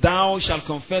 That if thou shalt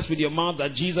confess with your mouth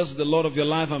that Jesus is the Lord of your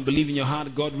life and believe in your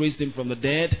heart God raised him from the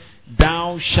dead,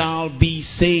 thou shalt be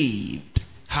saved.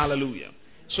 Hallelujah.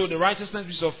 So the righteousness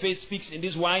which is of faith speaks in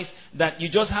this wise, that you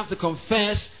just have to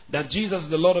confess that Jesus is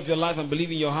the Lord of your life and believe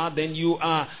in your heart, then you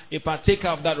are a partaker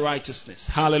of that righteousness.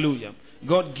 Hallelujah.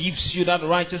 God gives you that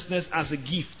righteousness as a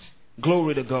gift.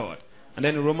 Glory to God. And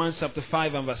then in Romans chapter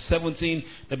 5 and verse 17,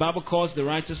 the Bible calls the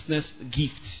righteousness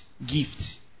gift.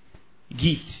 Gift.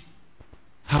 Gift.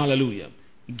 Hallelujah.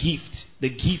 Gift. The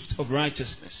gift of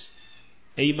righteousness.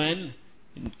 Amen.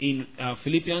 In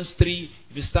Philippians 3,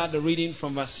 if you start the reading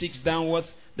from verse 6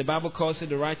 downwards, the Bible calls it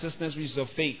the righteousness which is of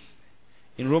faith.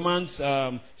 In Romans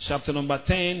chapter number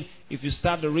 10, if you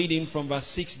start the reading from verse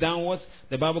 6 downwards,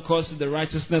 the Bible calls it the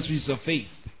righteousness which is of faith.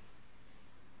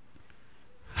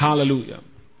 Hallelujah.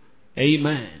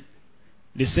 Amen.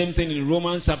 The same thing in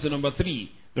Romans chapter number 3,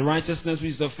 the righteousness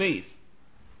which is of faith.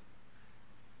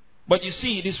 But you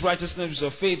see, this righteousness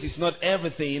of faith is not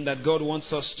everything that God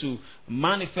wants us to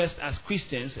manifest as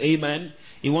Christians. Amen.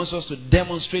 He wants us to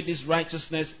demonstrate this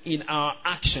righteousness in our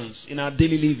actions, in our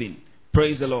daily living.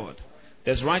 Praise the Lord.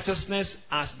 There's righteousness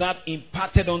as that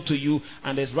imparted unto you,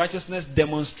 and there's righteousness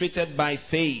demonstrated by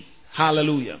faith.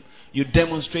 Hallelujah. You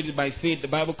demonstrate it by faith. The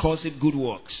Bible calls it good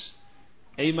works.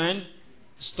 Amen.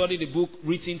 Study the book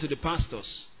written to the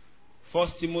pastors. 1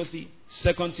 Timothy,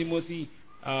 2 Timothy,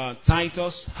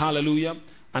 Titus, hallelujah.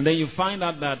 And then you find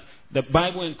out that the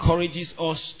Bible encourages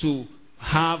us to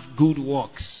have good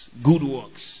works. Good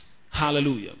works.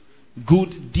 Hallelujah.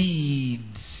 Good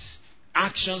deeds.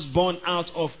 Actions born out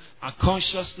of a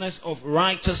consciousness of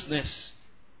righteousness.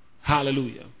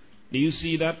 Hallelujah. Do you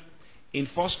see that? In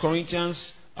 1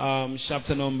 Corinthians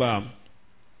chapter number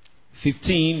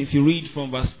 15, if you read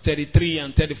from verse 33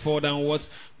 and 34 downwards,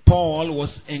 Paul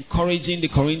was encouraging the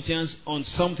Corinthians on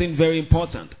something very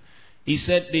important. He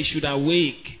said they should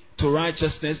awake to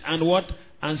righteousness and what?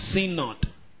 And sin not.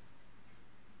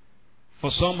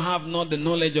 For some have not the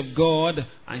knowledge of God.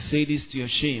 I say this to your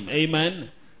shame.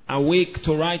 Amen. Awake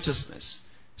to righteousness.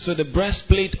 So the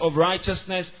breastplate of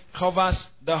righteousness covers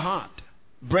the heart.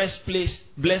 Breastplate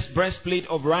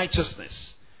of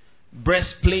righteousness.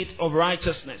 Breastplate of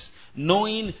righteousness.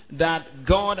 Knowing that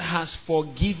God has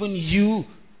forgiven you.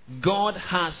 God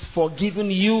has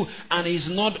forgiven you and is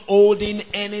not holding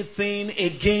anything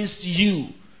against you.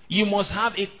 You must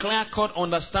have a clear-cut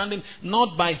understanding,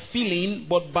 not by feeling,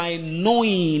 but by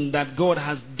knowing that God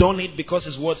has done it because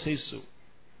His word says so.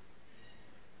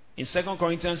 In 2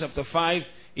 Corinthians chapter 5,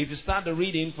 if you start the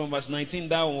reading from verse 19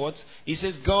 downwards, it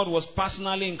says God was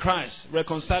personally in Christ,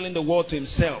 reconciling the world to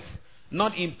himself,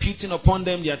 not imputing upon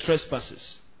them their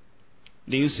trespasses.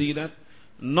 Do you see that?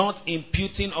 Not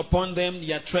imputing upon them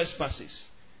their trespasses.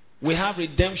 We have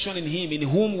redemption in him, in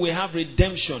whom we have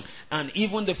redemption, and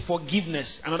even the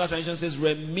forgiveness. Another translation says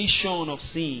remission of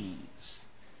sins.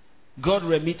 God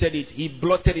remitted it. He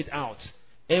blotted it out.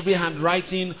 Every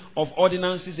handwriting of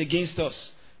ordinances against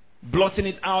us, blotting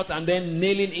it out and then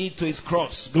nailing it to his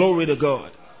cross. Glory to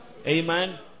God.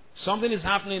 Amen. Something is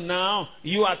happening now.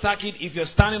 You attack it. If you're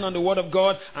standing on the word of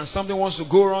God and something wants to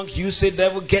go wrong, you say,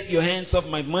 devil, get your hands off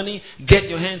my money. Get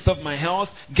your hands off my health.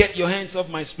 Get your hands off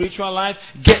my spiritual life.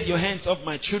 Get your hands off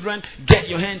my children. Get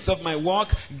your hands off my work.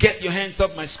 Get your hands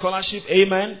off my scholarship.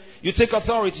 Amen. You take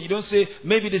authority. You don't say,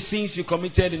 maybe the sins you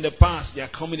committed in the past, they are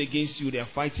coming against you. They are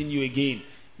fighting you again.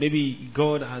 Maybe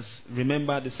God has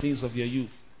remembered the sins of your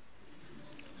youth.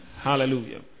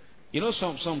 Hallelujah. You know,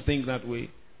 some think that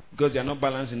way. Because they are not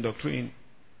balanced in doctrine.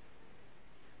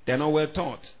 They are not well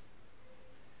taught.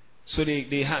 So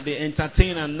they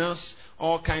entertain and nurse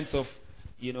all kinds of,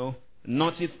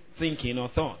 naughty thinking or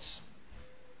thoughts.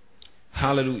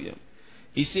 Hallelujah.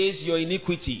 He says, your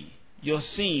iniquity, your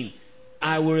sin,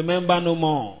 I will remember no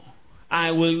more.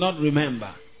 I will not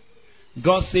remember.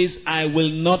 God says, I will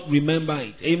not remember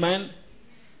it. Amen?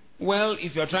 Well,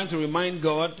 if you are trying to remind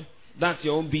God, that's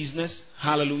your own business.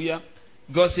 Hallelujah.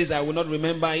 God says, I will not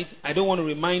remember it. I don't want to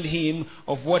remind him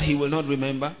of what he will not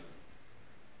remember.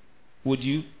 Would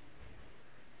you?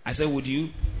 I said, would you?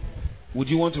 Would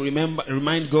you want to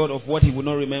remind God of what he would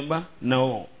not remember?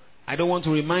 No. I don't want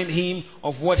to remind him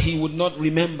of what he would not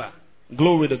remember.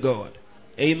 Glory to God.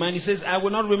 Amen. He says, I will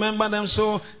not remember them,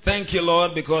 so thank you,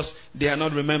 Lord, because they are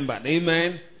not remembered.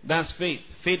 Amen. That's faith.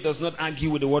 Faith does not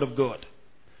argue with the word of God.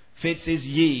 Faith says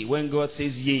yea when God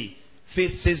says yea.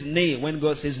 Faith says nay when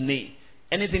God says nay.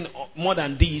 Anything more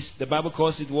than this, the Bible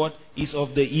calls it what? Is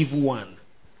of the evil one.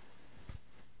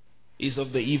 Is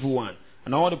of the evil one.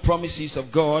 And all the promises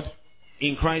of God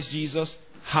in Christ Jesus,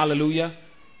 hallelujah,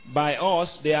 by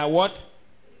us, they are what?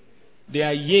 They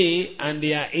are yea and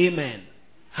they are amen.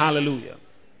 Hallelujah.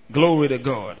 Glory to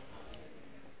God.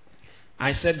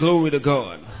 I said glory to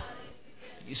God.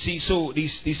 You see, so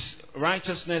this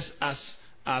righteousness as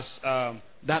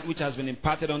that which has been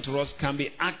imparted unto us can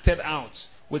be acted out.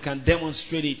 We can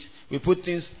demonstrate it. We put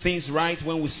things right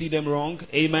when we see them wrong.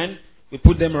 Amen. We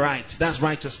put them right. That's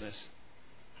righteousness.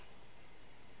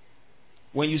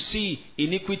 When you see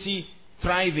iniquity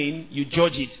thriving, you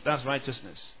judge it. That's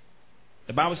righteousness.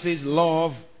 The Bible says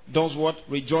love does what?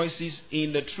 Rejoices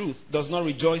in the truth. Does not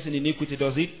rejoice in iniquity,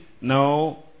 does it?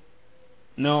 No.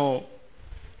 No.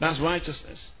 That's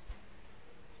righteousness.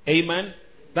 Amen.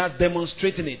 That's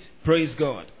demonstrating it. Praise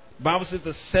God. The Bible says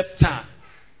the scepter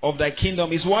of thy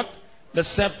kingdom is what? The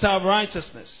scepter of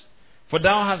righteousness. For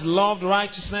thou hast loved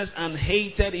righteousness and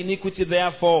hated iniquity,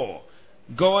 therefore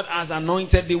God has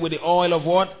anointed thee with the oil of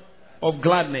what? Of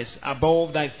gladness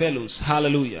above thy fellows.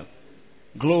 Hallelujah.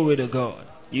 Glory to God.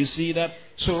 You see that?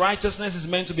 So righteousness is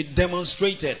meant to be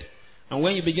demonstrated. And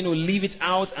when you begin to leave it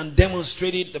out and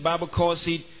demonstrate it, the Bible calls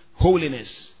it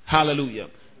holiness. Hallelujah.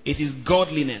 It is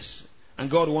godliness. And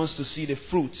God wants to see the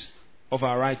fruit of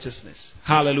our righteousness.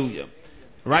 Hallelujah.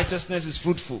 Righteousness is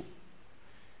fruitful.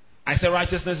 I say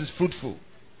righteousness is fruitful.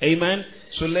 Amen.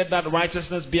 So let that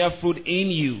righteousness bear fruit in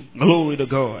you. Glory to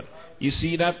God. You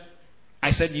see that?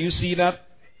 I said, you see that?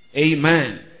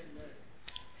 Amen.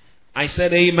 I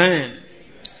said amen.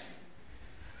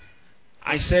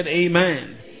 I said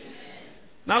amen.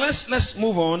 Now let's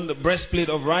move on. The breastplate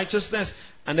of righteousness.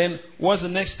 And then what's the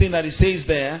next thing that it says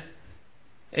there?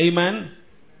 Amen.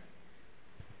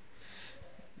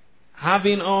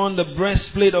 Having on the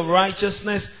breastplate of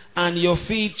righteousness and your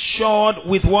feet shod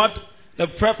with what? The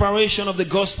preparation of the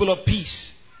gospel of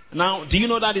peace. Now, do you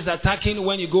know that is attacking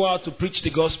when you go out to preach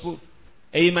the gospel?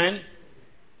 Amen.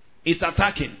 It's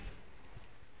attacking.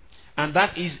 And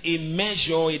that is a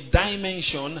measure, a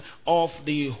dimension of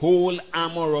the whole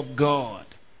armor of God.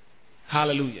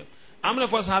 Hallelujah. How many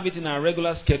of us have it in our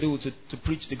regular schedule to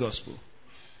preach the gospel?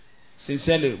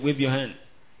 Sincerely, wave your hand.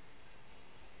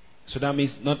 So that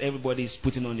means not everybody is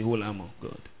putting on the whole armor of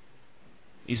God.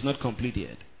 It's not complete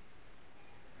yet.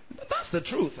 That's the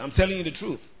truth. I'm telling you the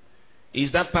truth.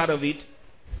 Is that part of it?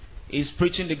 Is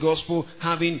preaching the gospel,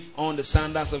 having on the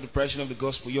sandals of the preparation of the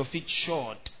gospel, your feet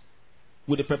shod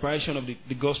with the preparation of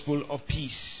the gospel of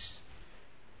peace.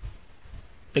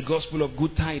 The gospel of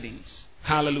good tidings.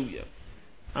 Hallelujah.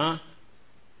 Huh?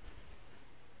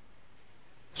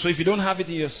 So if you don't have it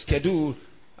in your schedule,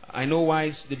 I know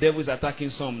why the devil is attacking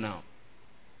some now.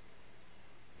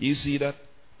 You see that?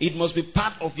 It must be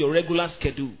part of your regular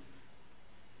schedule.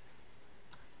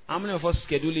 How many of us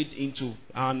schedule it into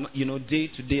our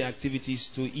day-to-day activities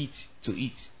to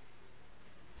eat?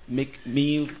 Make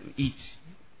meal, eat.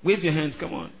 Wave your hands,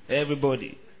 come on,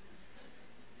 everybody.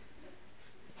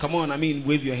 Come on,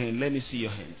 wave your hand. Let me see your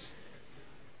hands.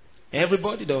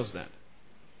 Everybody does that.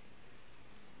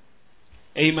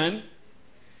 Amen.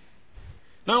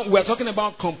 Now we're talking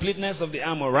about completeness of the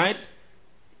armor, right?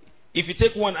 If you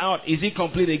take one out, is it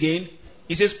complete again?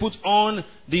 He says, put on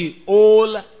the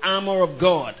whole armor of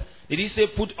God. Did he say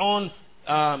put on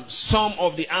some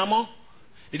of the armor?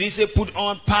 Did he say put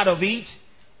on part of it?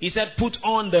 He said put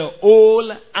on the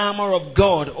whole armor of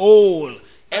God. All.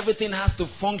 Everything has to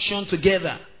function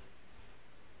together.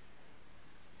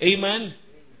 Amen.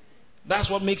 That's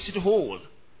what makes it whole.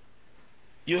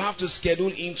 You have to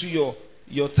schedule into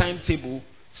your timetable,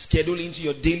 schedule into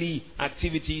your daily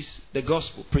activities the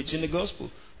gospel, preaching the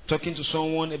gospel, talking to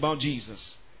someone about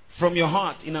Jesus from your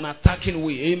heart in an attacking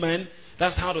way. Amen.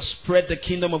 That's how to spread the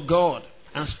kingdom of God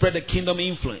and spread the kingdom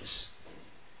influence.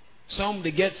 Some,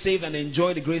 they get saved and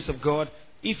enjoy the grace of God.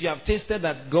 If you have tasted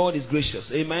that God is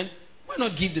gracious, amen, why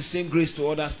not give the same grace to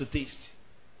others to taste?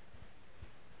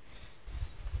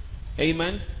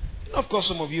 Amen. Of course,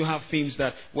 some of you have films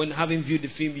that when having viewed the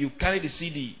film, you carry the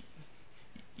CD.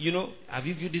 Have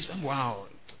you viewed this one? Wow,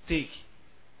 take.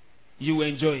 You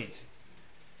enjoy it.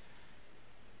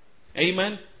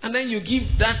 Amen. And then you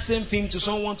give that same film to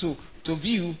someone to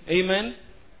view. Amen.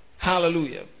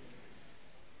 Hallelujah.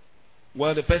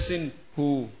 Well, the person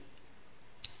who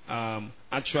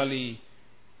actually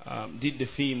did the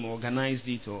film, organized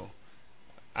it, or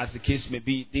as the case may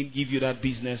be, didn't give you that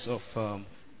business of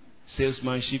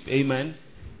salesmanship. Amen.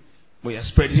 We are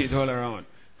spreading it all around.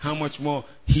 How much more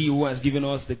He who has given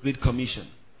us the Great Commission.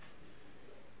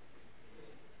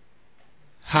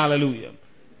 Hallelujah.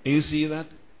 Do you see that?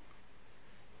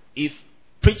 If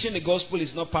preaching the gospel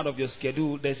is not part of your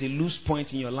schedule, there's a loose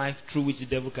point in your life through which the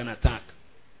devil can attack.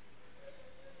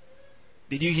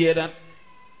 Did you hear that?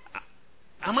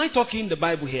 Am I talking the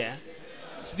Bible here?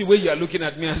 See the way you are looking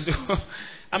at me as though.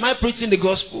 Am I preaching the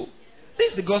gospel?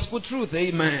 This is the gospel truth.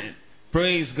 Amen.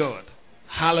 Praise God.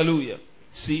 Hallelujah.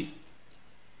 See?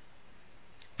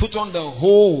 Put on the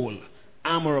whole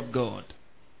armor of God.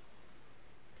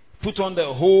 Put on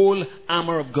the whole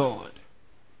armor of God.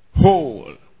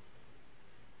 Whole.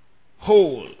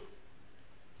 Whole.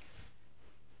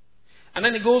 And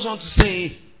then it goes on to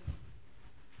say,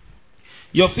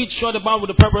 your feet shod about with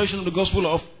the preparation of the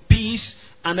gospel of peace.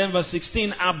 And then verse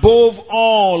 16, above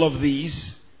all of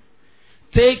these,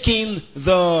 taking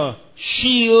the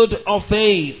shield of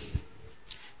faith.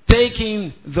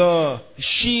 Taking the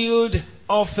shield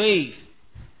of faith.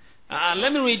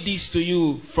 Let me read this to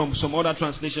you from some other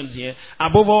translations here.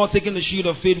 Above all, taking the shield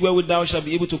of faith, wherewith thou shalt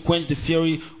be able to quench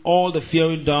all the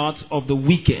fiery darts of the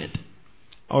wicked.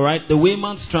 Alright, the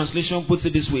Weymouth's translation puts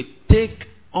it this way. Take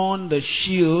on the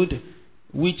shield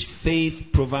which faith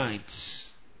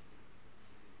provides.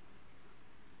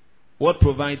 What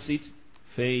provides it?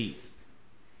 Faith.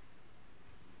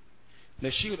 The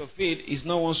shield of faith is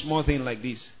not one small thing like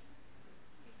this.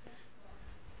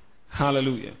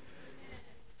 Hallelujah.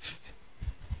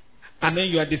 And then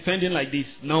you are defending like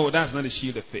this. No, that's not the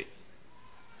shield of faith.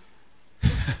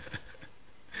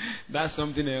 That's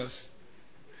something else.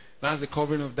 That's the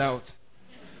covering of doubt.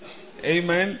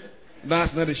 Amen.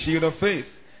 That's not the shield of faith.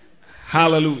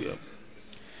 Hallelujah.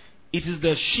 It is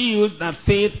the shield that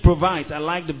faith provides. I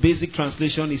like the basic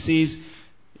translation. It says,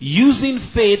 using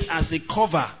faith as a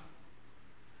cover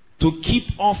to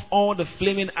keep off all the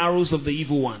flaming arrows of the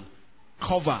evil one.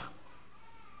 Cover.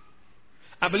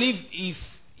 I believe if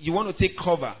you want to take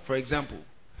cover, for example,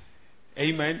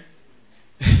 amen,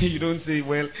 you don't say,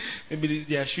 well, maybe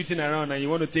they are shooting around and you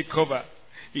want to take cover.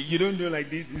 You don't do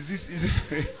like this. Is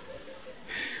this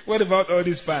What about all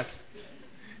these parts?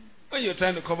 When you're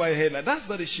trying to cover your head, like, that's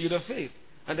not the shield of faith.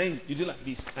 And then you do like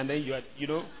this, and then you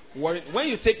are, worried. When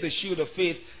you take the shield of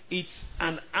faith, it's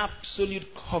an absolute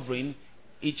covering.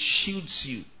 It shields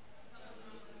you.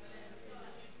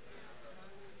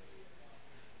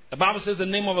 The Bible says the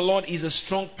name of the Lord is a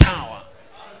strong tower.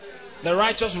 The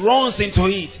righteous runs into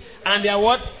it. And they are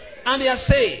what? And they are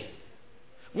saved.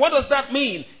 What does that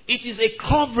mean? It is a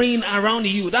covering around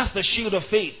you. That's the shield of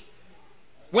faith.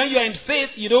 When you are in faith,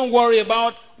 you don't worry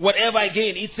about whatever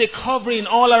again. It's a covering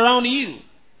all around you.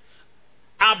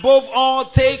 Above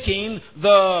all, taking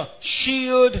the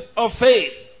shield of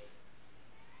faith.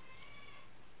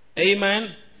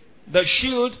 Amen. The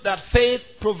shield that faith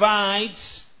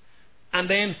provides. And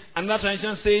then another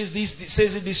translation says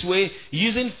it this way,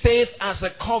 using faith as a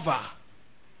cover.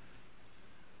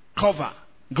 Cover.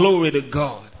 Glory to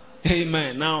God.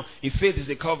 Amen. Now, if faith is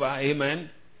a cover, amen,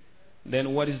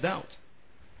 then what is doubt?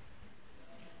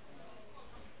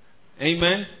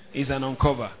 Amen. Is an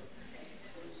uncover.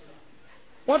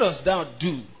 What does doubt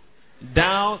do?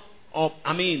 Doubt,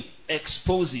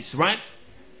 exposes, right?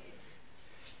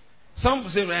 Some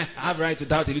say, I have a right to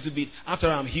doubt a little bit. After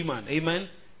all, I'm human. Amen.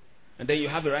 And then you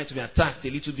have the right to be attacked a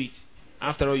little bit.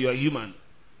 After all, you are human.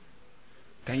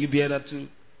 Can you bear that too?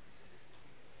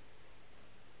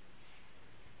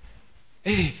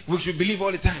 Hey, we should believe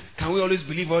all the time. Can we always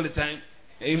believe all the time?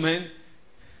 Amen.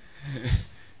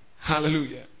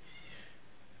 Hallelujah.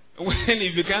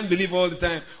 If you can't believe all the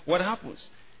time, what happens?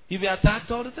 You'll be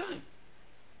attacked all the time.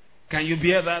 Can you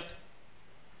bear that?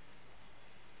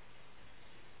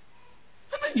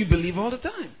 And then you believe all the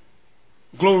time.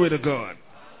 Glory to God.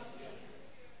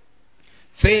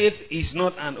 Faith is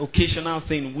not an occasional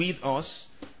thing with us.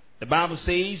 The Bible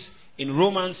says in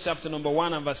Romans chapter number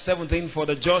 1 and verse 17, for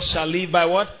the just shall live by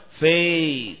what?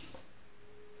 Faith.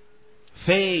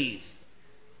 Faith.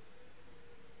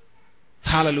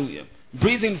 Hallelujah.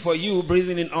 Breathing for you,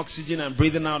 breathing in oxygen and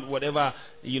breathing out whatever,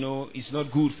 is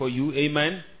not good for you.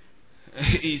 Amen.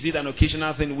 Is it an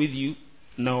occasional thing with you?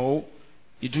 No.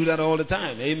 You do that all the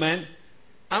time. Amen.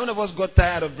 How many of us got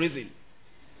tired of breathing?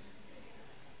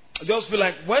 I just feel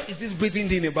like, what is this breathing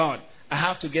thing about? I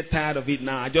have to get tired of it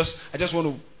now. I just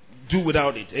want to do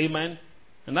without it. Amen.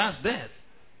 And that's death.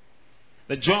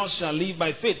 The just shall live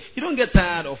by faith. You don't get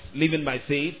tired of living by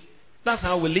faith. That's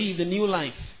how we live the new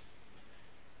life.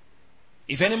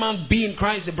 If any man be in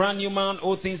Christ, a brand new man,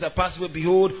 all things are passed away.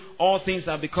 Behold, all things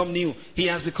have become new. He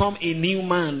has become a new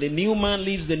man. The new man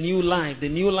lives the new life. The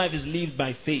new life is lived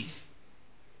by faith.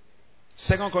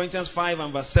 2 Corinthians 5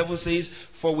 and verse 7 says,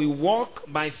 for we walk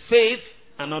by faith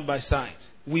and not by sight.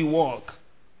 We walk.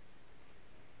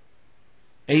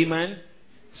 Amen.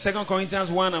 2 Corinthians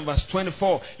 1 and verse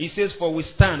 24. He says, for we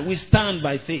stand. We stand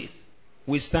by faith.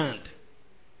 We stand.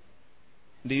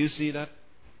 Do you see that?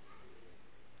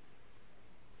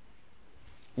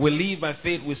 We live by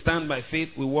faith. We stand by faith.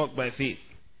 We walk by faith.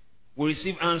 We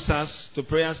receive answers to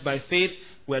prayers by faith.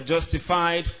 We are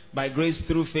justified by grace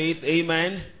through faith.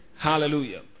 Amen.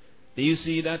 Hallelujah. Do you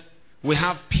see that? We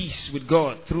have peace with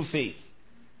God through faith.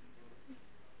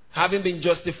 Having been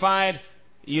justified,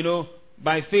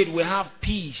 by faith, we have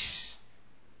peace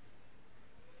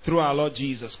through our Lord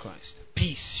Jesus Christ.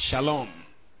 Peace. Shalom.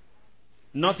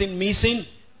 Nothing missing,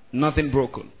 nothing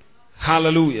broken.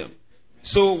 Hallelujah.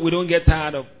 So we don't get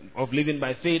tired of living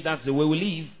by faith. That's the way we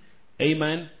live.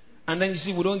 Amen. And then you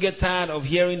see, we don't get tired of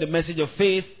hearing the message of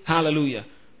faith. Hallelujah.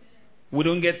 We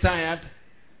don't get tired.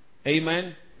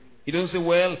 Amen. You don't say,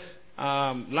 well,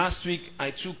 last week I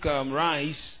took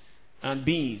rice and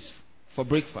beans for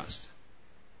breakfast.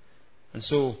 And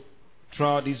so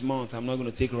throughout this month, I'm not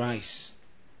going to take rice.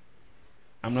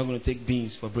 I'm not going to take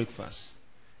beans for breakfast.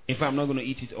 In fact, I'm not going to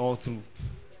eat it all through.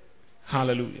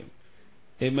 Hallelujah.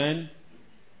 Amen.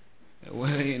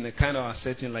 We're in a kind of a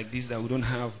setting like this that we don't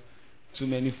have too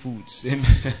many foods.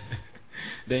 Amen.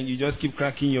 Then you just keep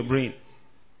cracking your brain.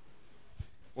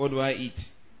 What do I eat?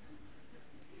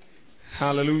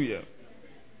 Hallelujah.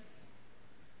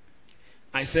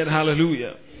 I said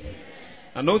hallelujah.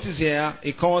 Now notice here,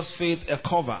 it calls faith a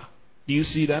cover. Do you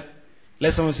see that?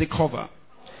 Let someone say cover.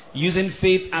 Using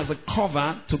faith as a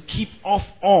cover to keep off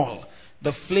all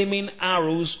the flaming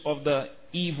arrows of the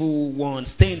evil one.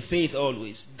 Stay in faith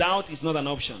always. Doubt is not an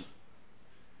option.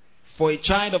 For a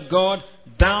child of God,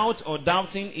 doubt or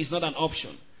doubting is not an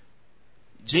option.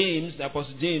 James, the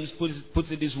Apostle James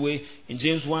puts it this way in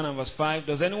James 1 and verse 5.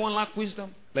 Does anyone lack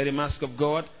wisdom? Let him ask of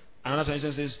God. Another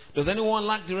translation says, does anyone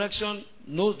lack direction?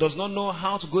 Does not know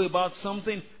how to go about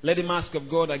something? Let him ask of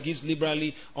God that gives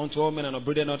liberally unto all men and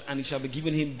upbraideth not, and it shall be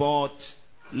given him. But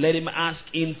let him ask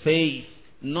in faith,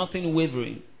 nothing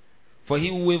wavering. For he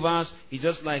who wavers is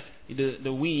just like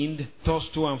the wind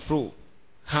tossed to and fro.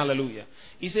 Hallelujah.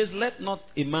 He says, let not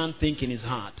a man think in his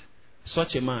heart.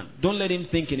 Such a man. Don't let him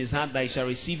think in his heart that he shall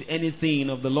receive anything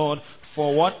of the Lord.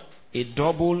 For what? A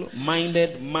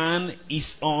double-minded man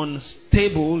is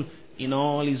unstable in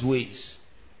all his ways.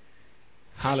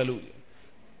 Hallelujah.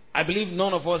 I believe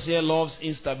none of us here loves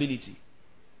instability.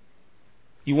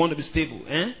 You want to be stable,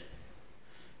 eh?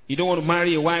 You don't want to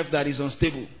marry a wife that is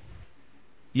unstable.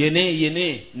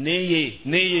 Nay.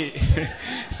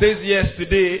 Says yes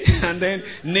today and then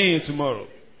nay tomorrow.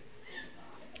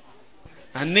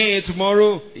 And nay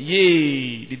tomorrow,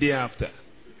 yay the day after.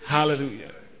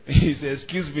 Hallelujah. He says,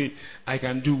 excuse me, I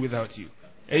can do without you.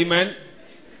 Amen.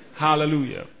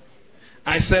 Hallelujah.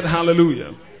 I said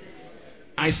hallelujah.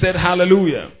 I said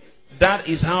hallelujah. That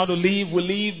is how to live. We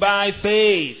live by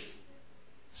faith.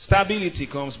 Stability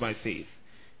comes by faith.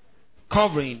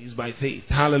 Covering is by faith.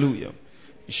 Hallelujah.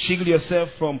 Shield yourself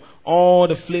from all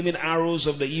the flaming arrows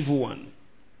of the evil one.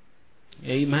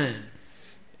 Amen.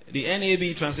 The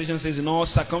NAB translation says, in all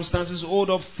circumstances, hold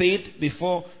up faith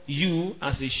before you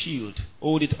as a shield.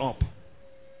 Hold it up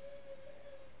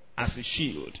as a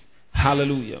shield.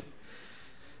 Hallelujah.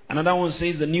 Another one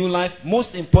says, the New Life,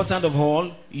 most important of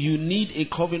all, you need a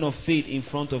covering of faith in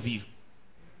front of you.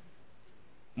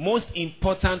 Most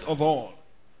important of all.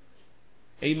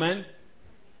 Amen.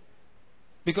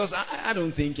 Because I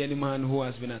don't think any man who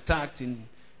has been attacked in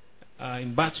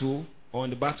battle or on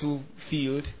the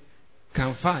battlefield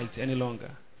can fight any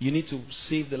longer. You need to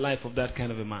save the life of that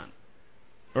kind of a man.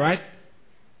 Right?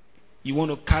 You want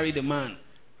to carry the man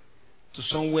to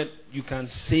somewhere you can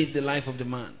save the life of the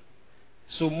man.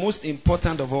 So most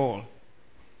important of all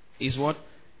is what?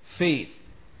 Faith.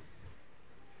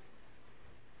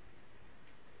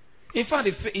 In fact,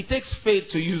 it takes faith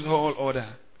to use all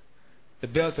order. The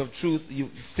belt of truth, you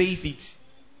faith it.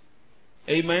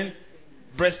 Amen.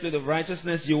 Breastplate of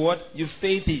righteousness, you what? You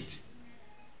faith it.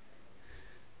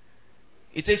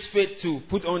 It takes faith to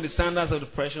put on the sandals of the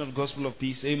preparation of the gospel of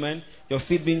peace. Amen. Your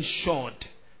feet being shod.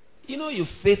 You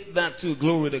faith that too.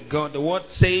 Glory to God. The word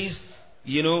says,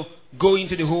 go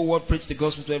into the whole world, preach the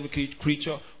gospel to every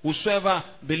creature. Whosoever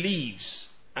believes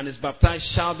and is baptized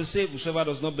shall be saved.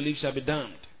 Whosoever does not believe shall be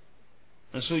damned.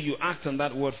 And so you act on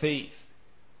that word faith.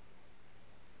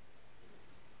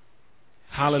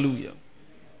 Hallelujah.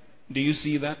 Do you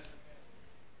see that?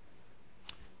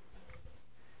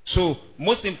 So,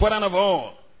 most important of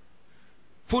all,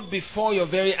 put before your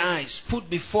very eyes, put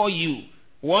before you,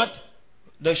 what?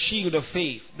 The shield of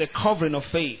faith, the covering of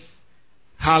faith.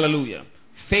 Hallelujah.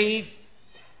 Faith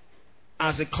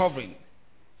as a covering.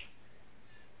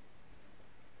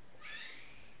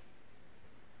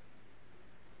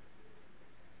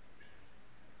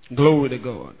 Glory to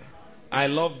God. I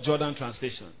love Jordan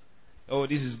translation. Oh,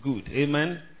 this is good.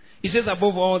 Amen. He says,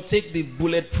 above all, take the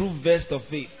bulletproof vest of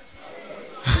faith.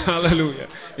 Hallelujah.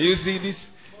 You see this?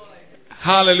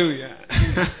 Hallelujah.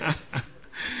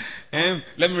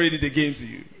 Let me read it again to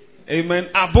you. Amen.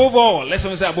 Above all. Let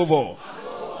someone say above all.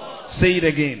 Say it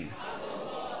again.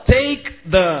 Take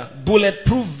the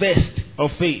bulletproof vest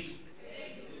of faith.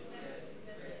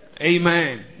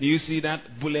 Amen. Do you see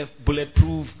that?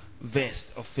 Bulletproof vest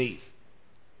of faith.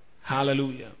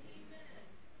 Hallelujah.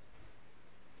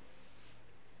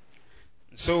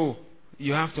 So,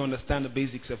 you have to understand the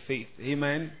basics of faith.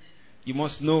 Amen. You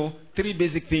must know 3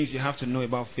 basic things you have to know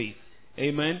about faith.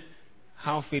 Amen.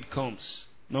 How faith comes.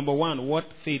 Number 1, what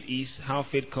faith is, how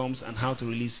faith comes, and how to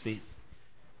release faith.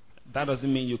 That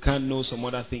doesn't mean you can't know some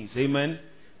other things. Amen.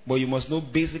 But you must know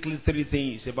basically 3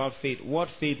 things about faith. What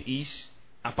faith is,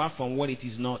 apart from what it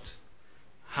is not.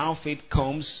 How faith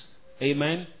comes.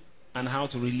 Amen. And how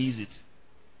to release it.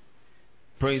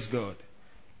 Praise God.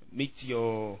 Meet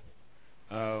your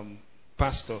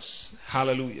pastors,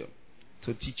 hallelujah,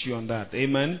 to teach you on that.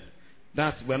 Amen.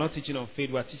 We're not teaching on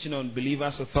faith, we're teaching on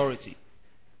believers' authority.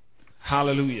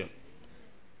 Hallelujah.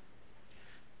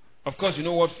 Of course, you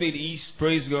know what faith is.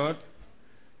 Praise God.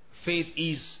 Faith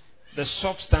is the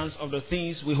substance of the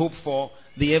things we hope for,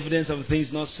 the evidence of the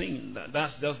things not seen.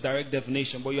 That's just direct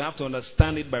definition, but you have to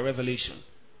understand it by revelation.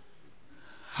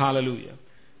 Hallelujah.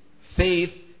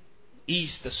 Faith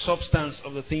is the substance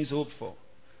of the things hoped for.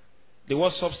 The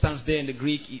word substance there in the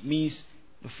Greek, it means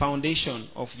the foundation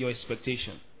of your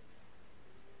expectation.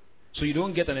 So you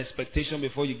don't get an expectation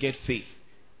before you get faith.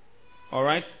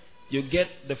 Alright? You get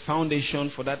the foundation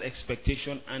for that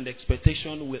expectation, and the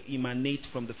expectation will emanate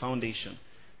from the foundation.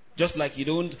 Just like you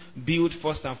don't build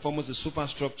first and foremost the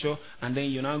superstructure, and then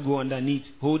you now go underneath,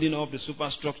 holding up the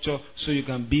superstructure so you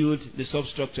can build the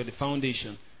substructure, the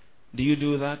foundation. Do you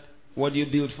do that? What do you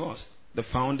build first? The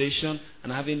foundation.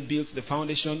 And having built the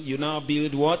foundation, you now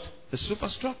build what? The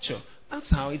superstructure. That's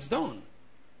how it's done.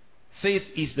 Faith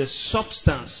is the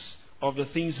substance of the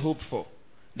things hoped for,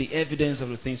 the evidence of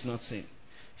the things not seen.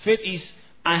 Faith is,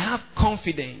 I have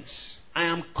confidence. I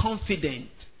am confident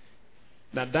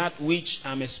that that which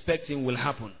I'm expecting will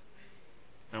happen.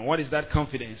 And what is that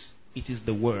confidence? It is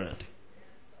the word.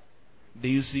 Do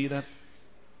you see that?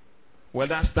 Well,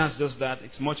 that's just that.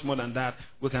 It's much more than that.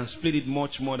 We can split it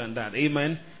much more than that.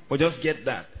 Amen. But just get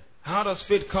that. How does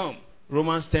faith come?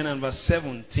 Romans 10 and verse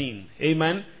 17.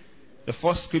 Amen. The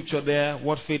first scripture there,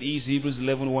 what faith is, Hebrews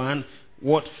 11:1.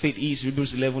 What faith is,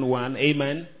 Hebrews 11:1.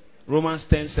 Amen. Romans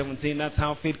 10:17. That's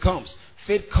how faith comes.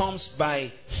 Faith comes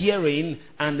by hearing,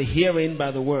 and hearing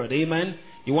by the word. Amen.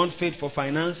 You want faith for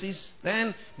finances?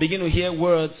 Then begin to hear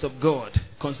words of God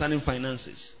concerning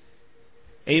finances.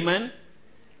 Amen.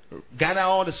 Gather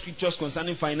all the scriptures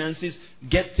concerning finances.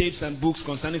 Get tapes and books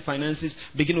concerning finances.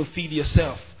 Begin to feed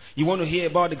yourself. You want to hear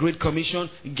about the Great Commission?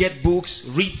 Get books.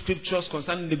 Read scriptures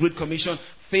concerning the Great Commission.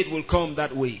 Faith will come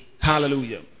that way.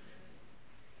 Hallelujah.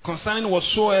 Concerning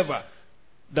whatsoever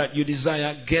that you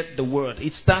desire, get the word.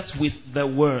 It starts with the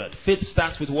word. Faith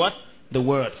starts with what? The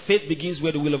word. Faith begins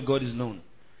where the will of God is known.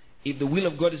 If the will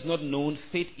of God is not known,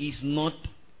 faith is not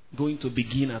going to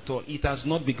begin at all. It has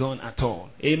not begun at all.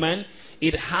 Amen.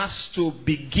 It has to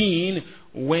begin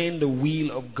when the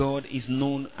will of God is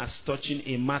known as touching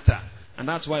a matter. And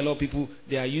that's why a lot of people,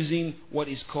 they are using what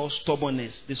is called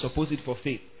stubbornness. They suppose it for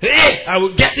faith. Hey, I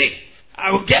will get it.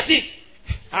 I will get it.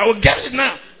 I will get it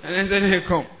now. And then they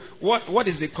come. What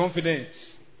is the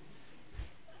confidence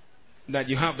that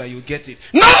you have that you'll get it?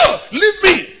 No! Leave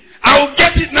me! I will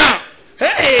get it now!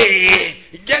 Hey!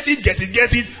 Get it, get it,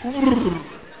 get it.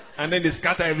 And then they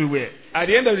scatter everywhere. At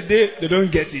the end of the day, they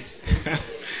don't get it.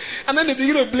 And then they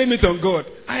begin to blame it on God.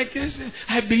 I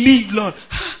believed, Lord.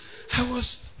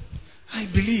 I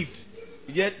believed.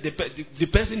 Yet the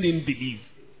person didn't believe.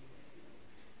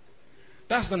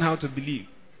 That's not how to believe.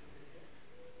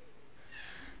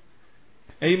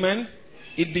 Amen.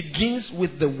 It begins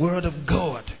with the word of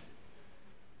God.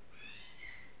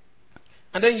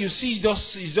 And then you see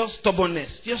it's just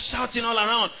stubbornness. Just shouting all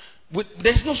around.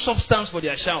 There's no substance for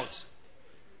their shouts.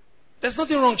 There's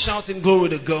nothing wrong shouting glory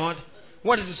to God.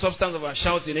 What is the substance of our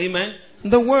shouting? Amen.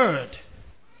 The word.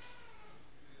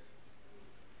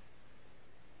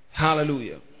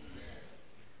 Hallelujah.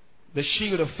 The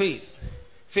shield of faith.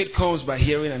 Faith comes by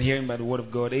hearing and hearing by the word of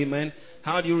God. Amen.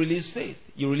 How do you release faith?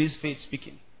 You release faith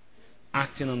speaking.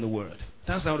 Acting on the word.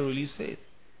 That's how to release faith.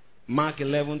 Mark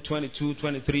 11, 22,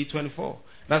 23, 24.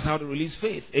 That's how to release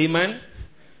faith. Amen.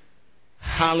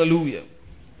 Hallelujah.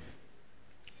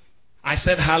 I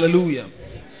said hallelujah.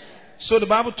 So the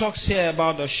Bible talks here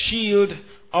about the shield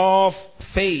of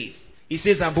faith. It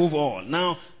says above all.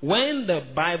 Now, when the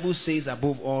Bible says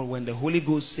above all, when the Holy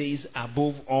Ghost says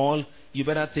above all, you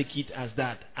better take it as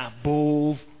that.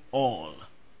 Above all.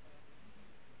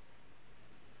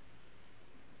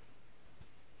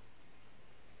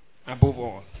 Above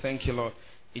all. Thank you, Lord.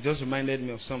 It just reminded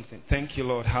me of something. Thank you,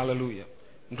 Lord. Hallelujah.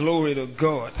 Glory to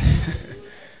God.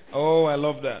 Oh, I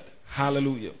love that.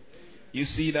 Hallelujah. You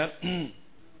see that?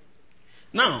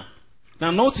 Now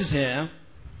notice here.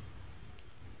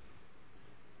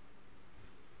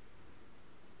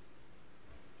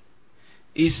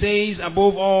 It says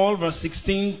above all, verse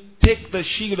 16, take the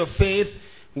shield of faith,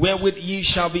 wherewith ye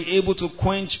shall be able to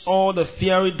quench all the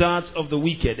fiery darts of the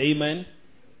wicked. Amen.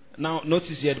 Now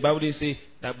notice here, the Bible didn't say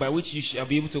that by which you shall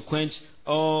be able to quench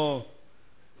all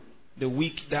the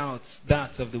weak darts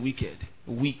of the wicked.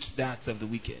 Weak darts of the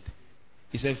wicked.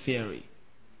 He said fiery.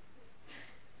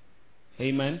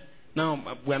 Amen.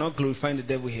 Now we are not glorifying the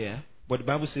devil here, but the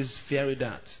Bible says fiery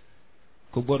darts.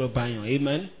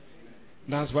 Amen.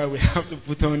 That's why we have to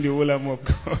put on the whole armor of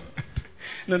God.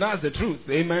 No, that's the truth.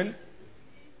 Amen.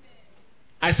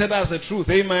 I said that's the truth.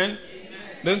 Amen.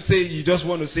 Don't say you just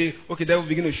want to say, okay, devil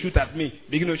begin to shoot at me.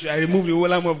 Begin to shoot. I remove the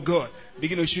whole armor of God.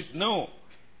 Begin to shoot. No.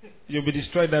 You'll be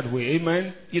destroyed that way.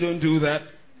 Amen. You don't do that.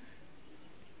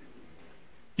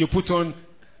 You put on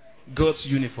God's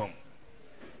uniform.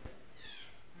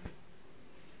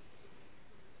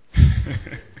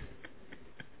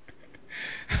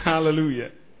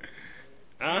 Hallelujah.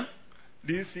 Huh?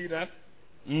 Do you see that?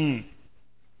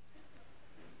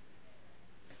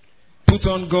 Put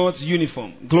on God's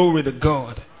uniform. Glory to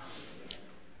God.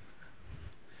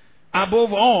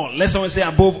 Above all. Let someone say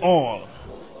above all.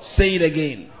 Say it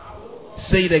again.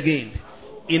 Say it again.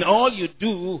 In all you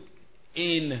do,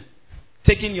 in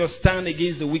taking your stand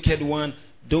against the wicked one,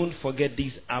 don't forget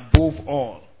this. Above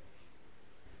all,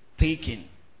 taking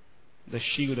the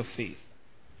shield of faith.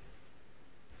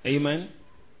 Amen.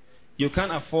 You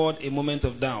can't afford a moment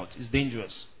of doubt. It's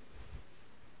dangerous.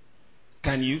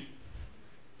 Can you?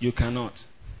 You cannot.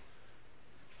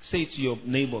 Say to your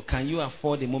neighbor, can you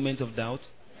afford a moment of doubt?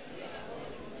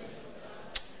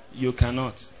 You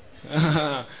cannot.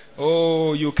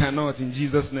 Oh, you cannot in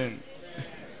Jesus' name.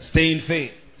 Stay in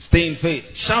faith. Stay in faith.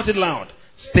 Shout it loud.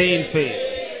 Stay in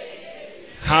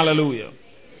faith. Hallelujah.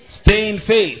 Stay in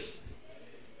faith.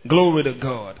 Glory to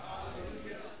God.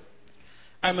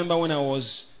 I remember when I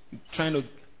was trying to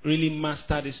really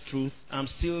master this truth. I'm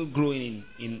still growing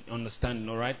in understanding,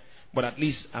 alright? But at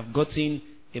least I've gotten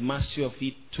a mastery of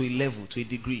it to a level, to a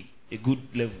degree, a good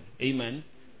level. Amen.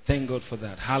 Thank God for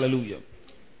that. Hallelujah.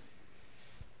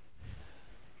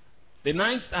 The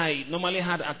nights I normally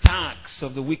had attacks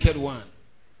of the wicked one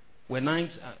were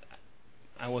nights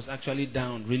I was actually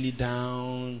down, really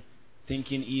down.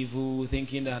 thinking evil,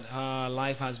 thinking that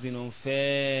life has been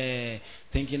unfair,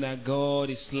 thinking that God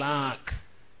is slack,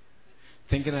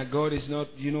 thinking that God is not,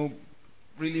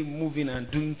 really moving and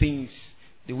doing things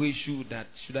the way he should, that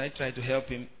should I try to help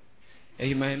him?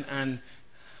 Amen. And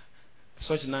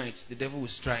such nights, the devil will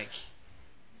strike.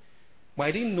 But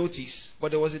I didn't notice,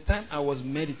 but there was a time I was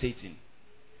meditating.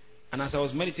 And as I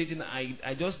was meditating,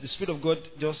 the Spirit of God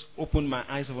just opened my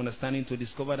eyes of understanding to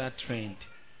discover that trend.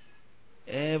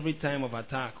 Every time of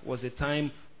attack was a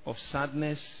time of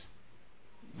sadness,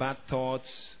 bad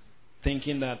thoughts,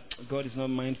 thinking that God is not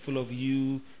mindful of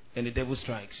you, then the devil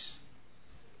strikes.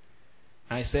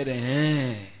 I said,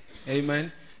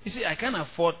 amen. You see, I can't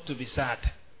afford to be sad.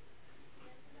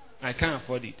 I can't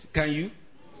afford it. Can you?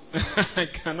 I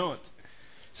cannot.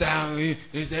 So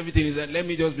everything is that. Let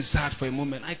me just be sad for a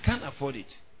moment. I can't afford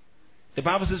it. The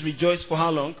Bible says, rejoice for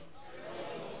how long?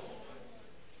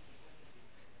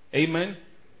 Amen.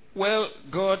 Well,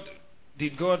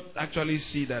 did God actually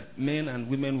see that men and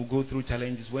women will go through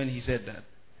challenges when he said that?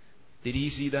 Did he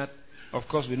see that? Of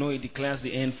course, we know he declares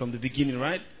the end from the beginning,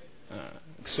 right?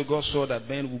 So God saw that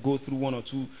men will go through one or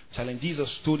two challenges.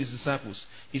 Jesus told his disciples,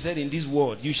 he said, in this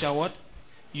world, you shall what?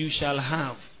 You shall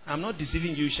have. I'm not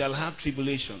deceiving you. You shall have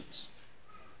tribulations.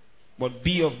 But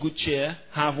be of good cheer.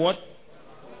 Have what?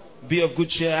 Be of good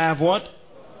cheer. I have what?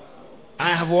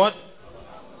 I have what?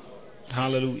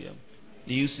 Hallelujah.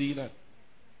 Do you see that?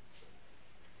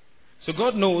 So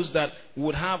God knows that we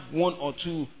would have one or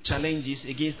two challenges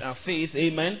against our faith.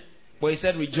 Amen. But he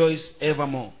said, rejoice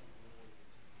evermore.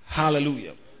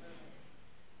 Hallelujah.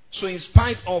 So in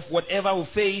spite of whatever we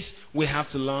face, we have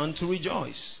to learn to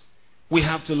rejoice. We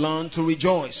have to learn to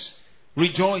rejoice.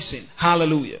 Rejoicing.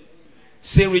 Hallelujah.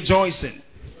 Say rejoicing.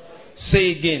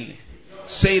 Say again.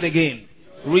 Say it again.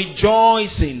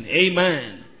 Rejoicing.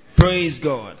 Amen. Praise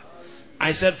God.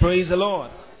 I said praise the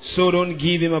Lord. So don't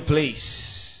give him a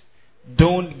place.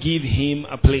 Don't give him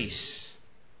a place.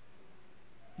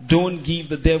 Don't give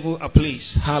the devil a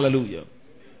place. Hallelujah.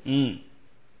 And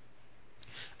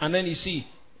then you see,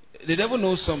 the devil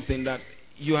knows something, that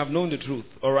you have known the truth.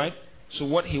 Alright? So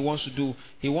what he wants to do,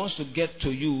 he wants to get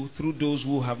to you through those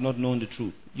who have not known the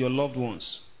truth. Your loved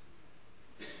ones.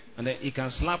 And then he can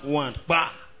slap one.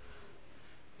 Bah!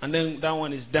 And then that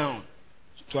one is down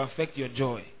to affect your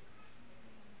joy.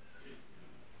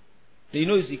 You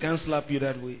know he can't slap you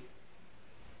that way.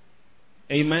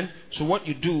 Amen. So what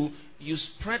you do, you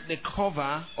spread the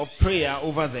cover of prayer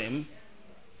over them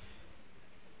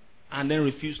and then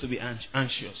refuse to be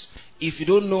anxious. If you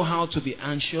don't know how to be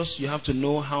anxious, you have to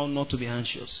know how not to be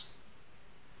anxious.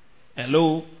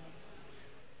 Hello?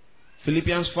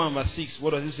 Philippians 4 verse 6.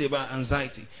 What does it say about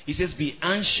anxiety? It says, be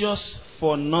anxious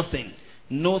for nothing.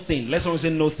 Nothing. Let's all say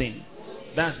nothing.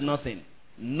 That's nothing.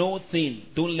 Nothing.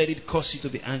 Don't let it cause you to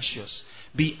be anxious.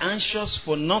 Be anxious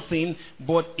for nothing,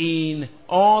 but in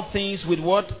all things with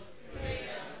what?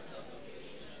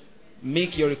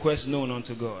 Make your request known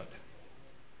unto God.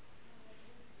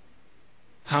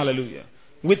 Hallelujah.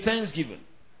 With thanksgiving.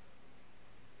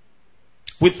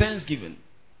 With thanksgiving.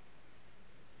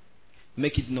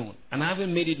 Make it known. And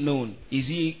having made it known, is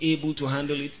he able to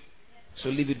handle it? So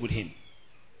leave it with him.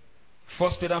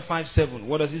 1 Peter 5:7.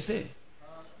 What does he say?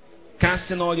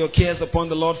 Casting all your cares upon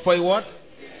the Lord, for what?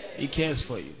 He cares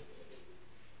for you.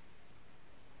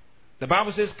 The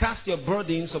Bible says, cast your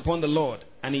burdens upon the Lord,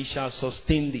 and he shall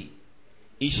sustain thee.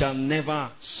 He shall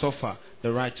never suffer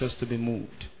the righteous to be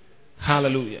moved.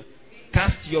 Hallelujah.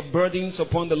 Cast your burdens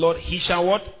upon the Lord, he shall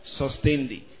what? Sustain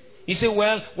thee. You say,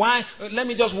 well, why? Let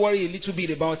me just worry a little bit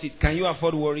about it. Can you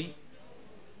afford worry?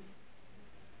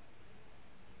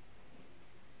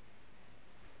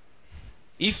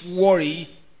 If worry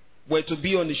were to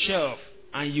be on the shelf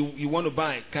and you want to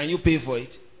buy it, can you pay for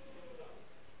it?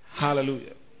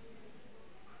 Hallelujah.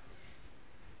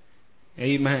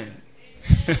 Amen.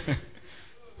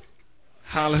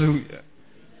 Hallelujah.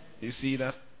 You see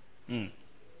that?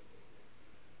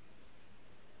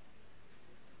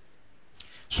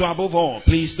 So above all,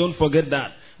 please don't forget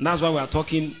that. And that's why we are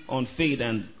talking on faith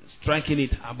and striking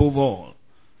it above all.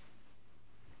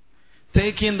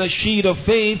 Taking the shield of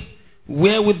faith,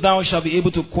 wherewith thou shalt be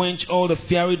able to quench all the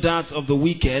fiery darts of the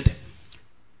wicked,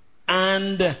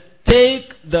 and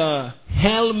take the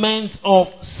helmet of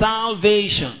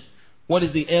salvation. What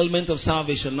is the helmet of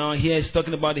salvation? Now here he's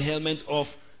talking about the helmet of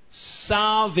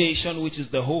salvation, which is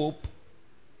the hope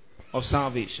of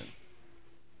salvation.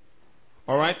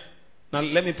 Alright? Now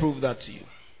let me prove that to you.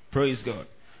 Praise God.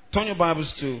 Turn your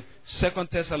Bibles to 2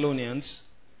 Thessalonians,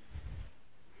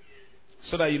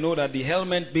 so that you know that the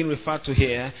helmet being referred to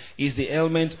here is the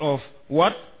helmet of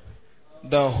what?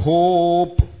 The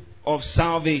hope of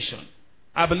salvation.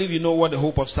 I believe you know what the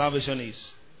hope of salvation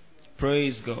is.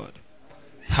 Praise God.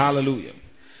 Hallelujah.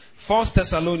 1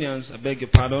 Thessalonians, I beg your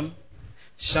pardon,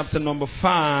 chapter number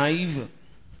 5.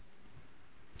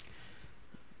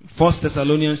 1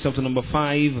 Thessalonians chapter number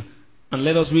 5. And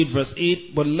let us read verse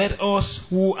 8. But let us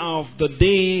who are of the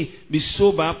day be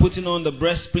sober, putting on the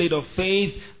breastplate of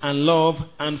faith and love,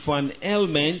 and for an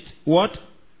helmet, what?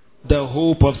 The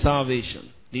hope of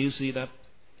salvation. Do you see that?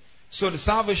 So the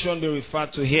salvation we refer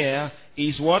to here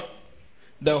is what?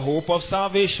 The hope of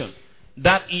salvation.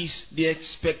 That is the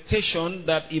expectation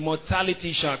that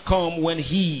immortality shall come when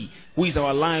He, who is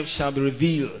our life, shall be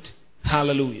revealed.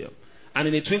 Hallelujah. And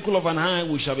in a twinkle of an eye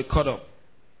we shall be caught up.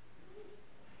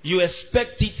 You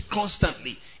expect it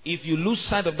constantly. If you lose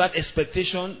sight of that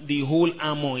expectation, the whole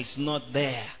armor is not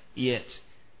there yet.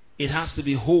 It has to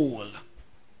be whole.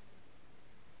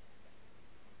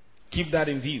 Keep that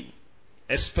in view.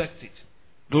 Expect it.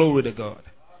 Glory to God.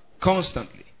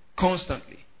 Constantly,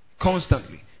 constantly,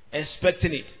 constantly.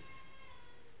 Expecting it.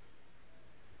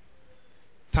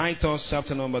 Titus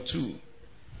chapter number 2.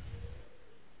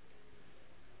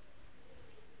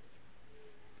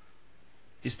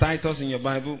 Is Titus in your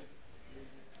Bible?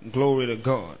 Glory to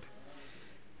God.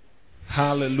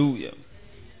 Hallelujah.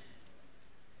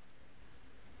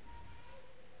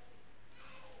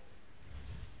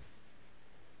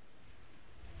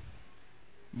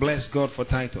 Bless God for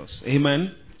Titus.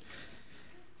 Amen.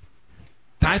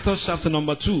 Titus chapter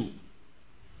number 2.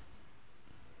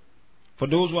 For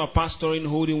those who are pastoring,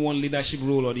 holding one leadership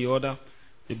role or the other,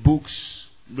 the books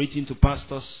written to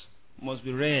pastors must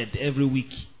be read every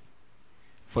week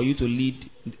for you to lead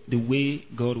the way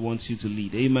God wants you to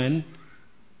lead. Amen.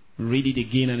 Read it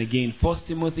again and again. 1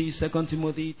 Timothy, 2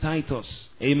 Timothy, Titus.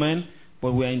 Amen.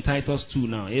 But we are in Titus 2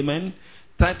 now. Amen.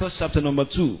 Titus chapter number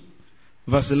 2.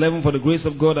 Verse 11, for the grace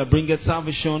of God that bringeth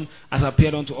salvation has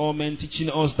appeared unto all men, teaching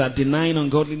us that denying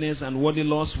ungodliness and worldly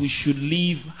lust, we should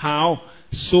live how?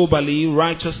 Soberly,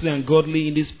 righteously, and godly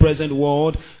in this present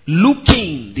world.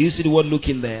 Looking, do you see the word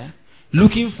looking there?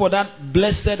 Looking for that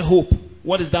blessed hope.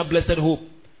 What is that blessed hope?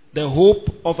 The hope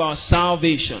of our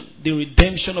salvation, the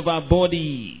redemption of our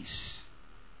bodies.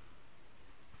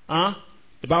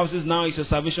 The Bible says now is your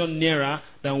salvation nearer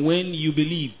than when you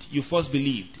believed, you first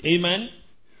believed. Amen.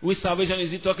 Which salvation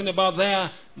is he talking about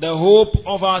there? The hope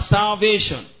of our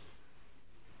salvation.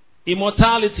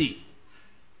 Immortality.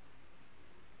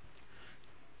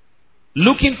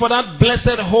 Looking for that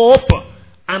blessed hope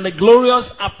and the glorious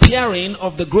appearing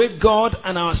of the great God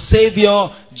and our Savior,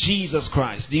 Jesus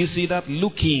Christ. Do you see that?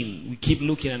 Looking. We keep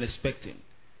looking and expecting.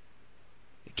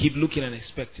 We keep looking and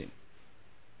expecting.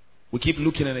 We keep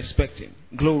looking and expecting.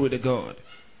 Glory to God.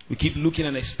 We keep looking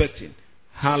and expecting.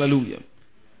 Hallelujah.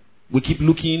 We keep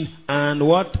looking and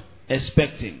what?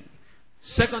 Expecting.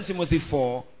 2 Timothy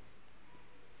 4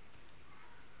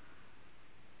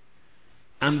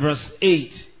 and verse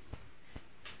 8.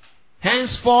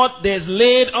 Henceforth there is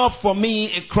laid up for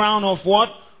me a crown of what?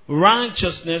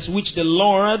 Righteousness, which the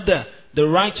Lord, the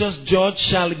righteous judge,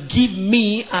 shall give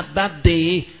me at that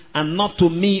day, and not to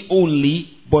me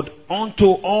only, but unto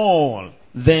all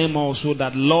them also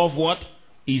that love what?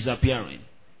 Is appearing.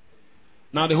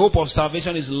 Now the hope of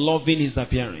salvation is loving His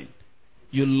appearing.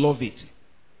 You love it.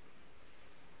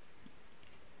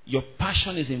 Your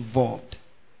passion is involved.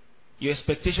 Your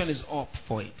expectation is up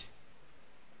for it.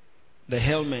 The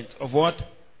helmet of what?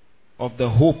 Of the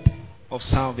hope of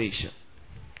salvation.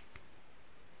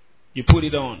 You put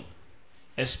it on,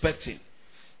 expecting.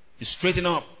 You straighten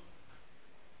up,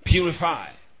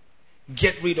 purify,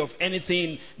 get rid of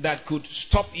anything that could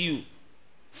stop you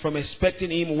from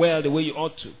expecting Him well the way you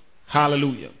ought to.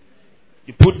 Hallelujah.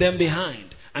 You put them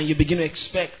behind and you begin to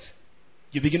expect.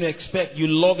 You begin to expect. You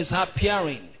love His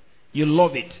appearing. You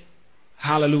love it.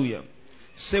 Hallelujah.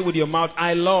 Say with your mouth,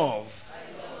 I love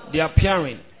the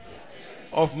appearing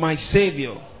of my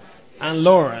Savior and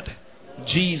Lord,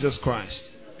 Jesus Christ.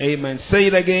 Amen. Say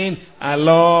it again. I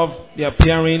love the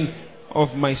appearing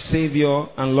of my Savior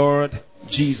and Lord,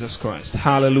 Jesus Christ.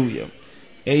 Hallelujah.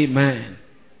 Amen.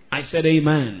 I said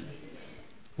amen.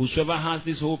 Whosoever has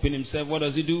this hope in himself, what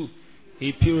does he do?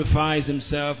 He purifies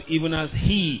himself even as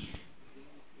He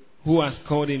who has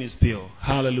called him is pure.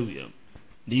 Hallelujah.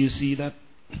 Do you see that?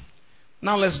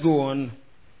 Now let's go on.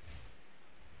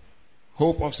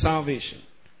 Hope of salvation.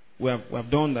 We have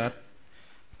done that.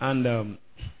 And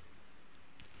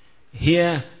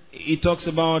here it talks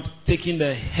about taking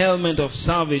the helmet of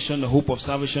salvation, the hope of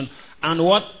salvation, and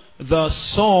what? The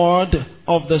sword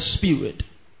of the Spirit,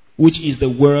 which is the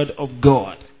word of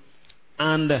God.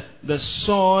 And the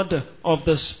sword of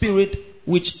the Spirit,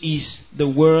 which is the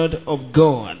word of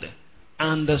God.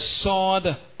 and the sword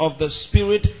of the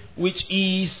Spirit, which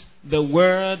is the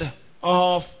Word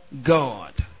of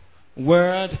God.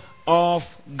 Word of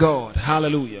God.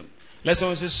 Hallelujah. Let's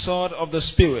all say sword of the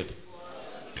Spirit.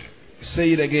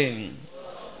 Say it again.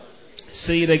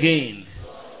 Say it again.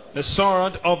 The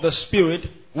sword of the Spirit,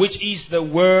 which is the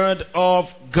Word of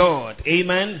God.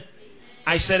 Amen.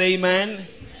 I said amen.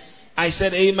 I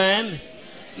said amen.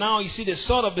 Now you see, the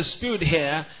sword of the Spirit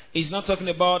here is not talking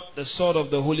about the sword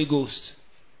of the Holy Ghost.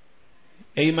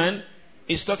 Amen.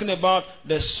 It's talking about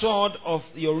the sword of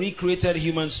your recreated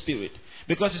human spirit.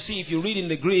 Because you see, if you read in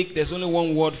the Greek, there's only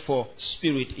one word for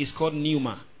spirit. It's called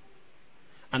pneuma.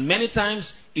 And many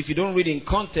times, if you don't read in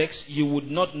context, you would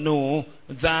not know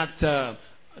that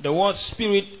the word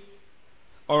spirit,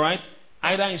 alright,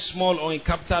 either in small or in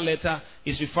capital letter,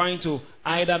 is referring to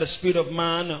either the spirit of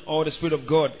man or the spirit of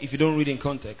God, if you don't read in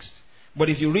context. But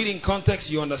if you read in context,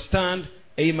 you understand.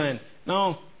 Amen.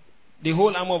 Now, the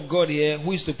whole armor of God here,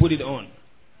 who is to put it on?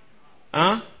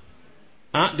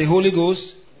 The Holy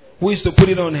Ghost. Who is to put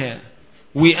it on here?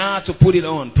 We are to put it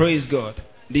on. Praise God.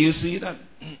 Do you see that?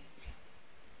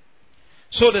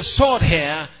 So the sword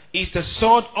here is the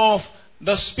sword of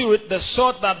the Spirit, the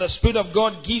sword that the Spirit of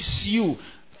God gives you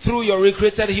through your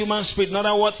recreated human spirit. In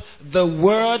other words, the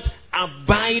Word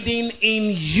abiding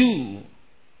in you.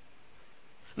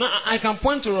 Now, I can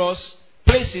point to us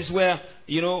places where,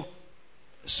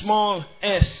 small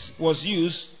s was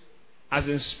used as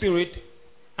in spirit,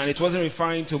 and it wasn't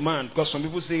referring to man. Because some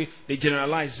people say, they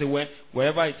generalize, say,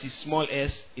 wherever it is small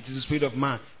s, it is the spirit of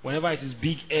man. Whenever it is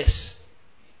big S,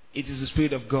 it is the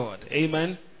Spirit of God.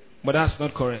 Amen? But that's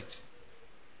not correct.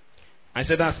 I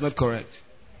said that's not correct.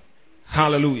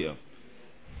 Hallelujah.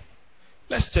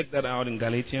 Let's check that out in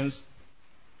Galatians.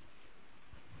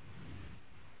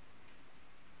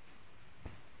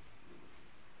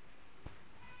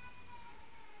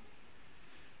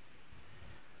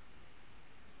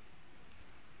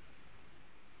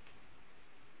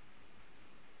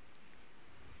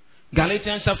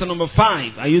 Galatians chapter number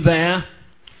 5. Are you there?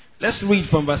 Let's read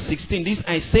from verse 16. This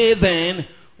I say then,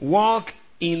 walk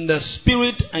in the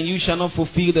Spirit, and you shall not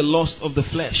fulfill the lust of the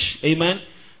flesh. Amen.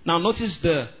 Now notice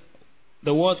the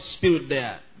word Spirit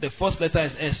there. The first letter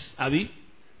is S. Abi?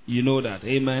 You know that.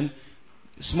 Amen.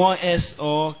 Small s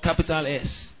or capital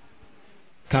S?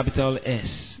 Capital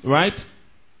S. Right?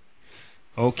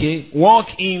 Okay.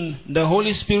 Walk in the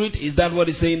Holy Spirit. Is that what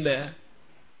it's saying there?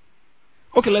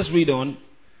 Okay, let's read on.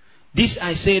 This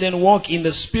I say then, walk in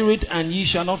the Spirit, and ye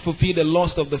shall not fulfill the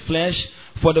lust of the flesh.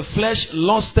 For the flesh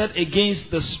lusted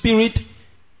against the Spirit.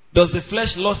 Does the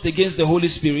flesh lust against the Holy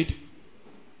Spirit?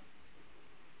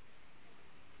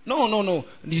 No.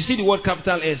 You see the word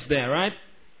capital S there, right?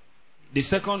 The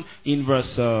second in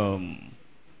verse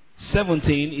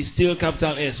 17 is still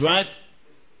capital S, right?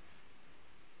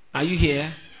 Are you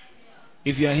here?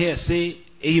 If you are here, say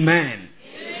amen.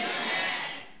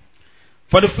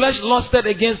 For the flesh lusted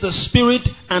against the Spirit,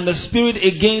 and the Spirit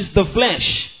against the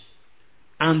flesh.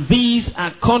 And these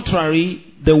are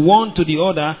contrary the one to the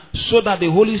other, so that the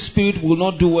Holy Spirit will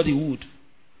not do what he would.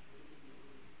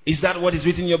 Is that what is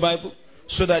written in your Bible?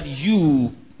 So that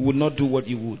you would not do what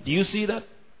you would. Do you see that?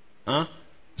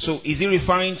 So is he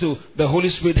referring to the Holy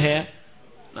Spirit here?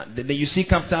 You see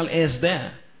capital S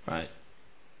there, right?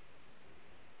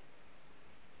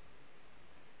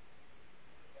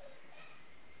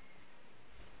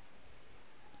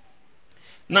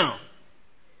 Now,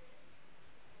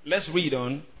 let's read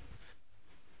on.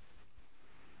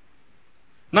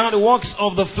 Now the works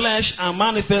of the flesh are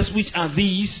manifest, which are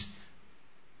these.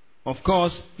 Of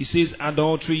course, he says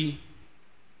adultery.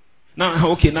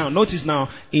 Now notice now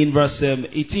in verse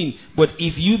 18. But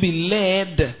if you be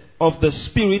led of the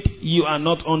Spirit, you are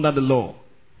not under the law.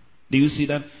 Do you see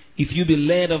that? If you be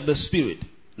led of the Spirit.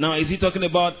 Now, is he talking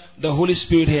about the Holy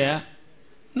Spirit here?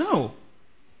 No.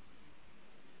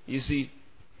 You see,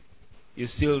 you're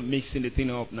still mixing the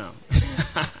thing up now.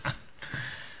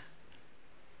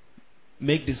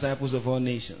 Make disciples of all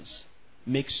nations.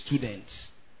 Make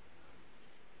students.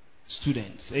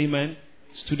 Students. Amen.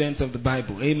 Students of the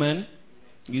Bible. Amen.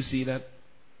 You see that?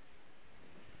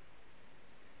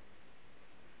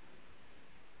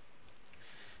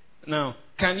 Now,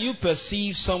 can you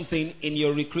perceive something in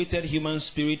your recreated human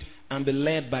spirit and be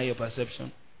led by your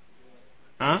perception?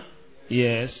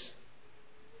 Yes.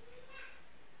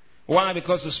 Why?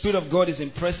 Because the Spirit of God is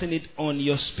impressing it on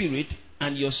your spirit,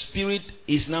 and your spirit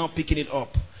is now picking it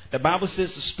up. The Bible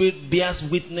says the Spirit bears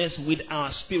witness with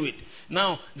our spirit.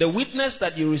 Now, the witness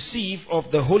that you receive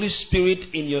of the Holy Spirit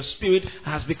in your spirit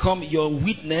has become your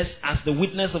witness as the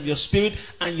witness of your spirit,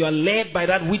 and you are led by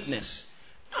that witness.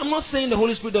 I'm not saying the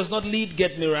Holy Spirit does not lead,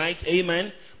 get me right,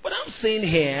 amen. But I'm saying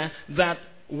here that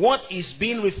what is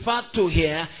being referred to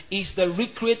here is the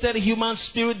recreated human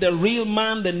spirit, the real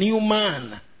man, the new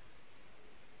man.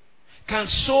 Can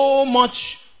so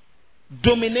much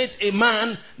dominate a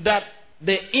man that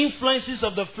the influences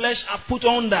of the flesh are put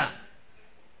under.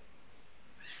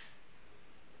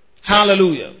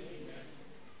 Hallelujah.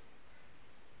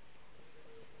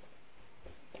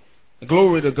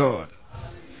 Glory to God.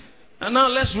 And now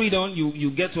let's read on. You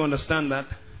get to understand that.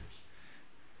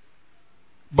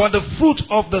 But the fruit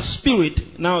of the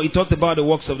Spirit. Now he talked about the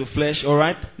works of the flesh.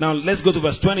 Alright. Now let's go to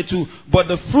verse 22. But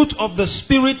the fruit of the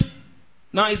Spirit.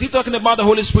 Now is he talking about the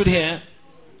Holy Spirit here?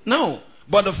 No.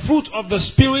 But the fruit of the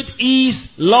Spirit is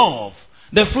love.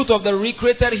 The fruit of the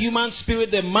recreated human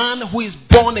spirit. The man who is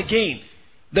born again.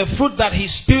 The fruit that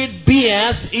his spirit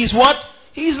bears is what?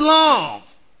 Is love.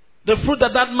 The fruit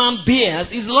that that man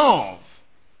bears is love.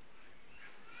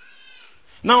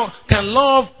 Now, can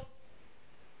love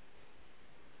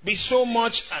be so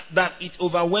much that it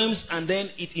overwhelms and then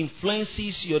it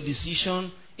influences your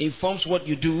decision, informs what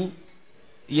you do?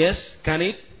 Yes, can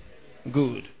it?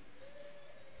 Good.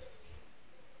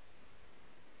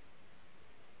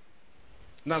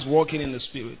 That's walking in the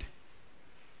Spirit.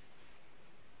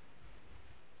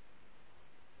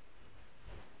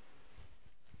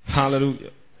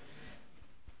 Hallelujah.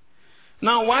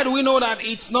 Now, why do we know that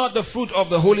it's not the fruit of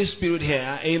the Holy Spirit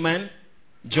here? Amen.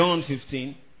 John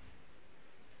 15,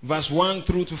 verse 1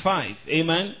 through to 5.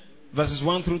 Amen. Verses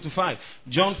 1 through to 5.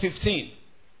 John 15.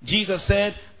 Jesus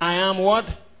said, I am what?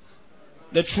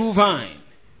 The true vine.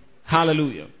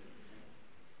 Hallelujah.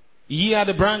 Ye are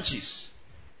the branches.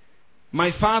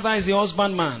 My Father is the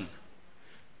husbandman.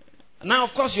 Now,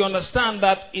 of course, you understand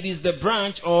that it is the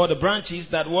branch or the branches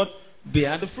that what?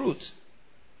 Bear the fruit.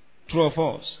 True or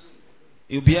false?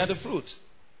 You bear the fruit.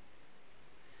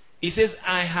 He says,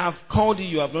 I have called you,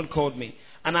 you have not called me.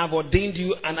 And I have ordained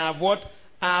you, and I have what?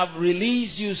 I have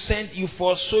released you, sent you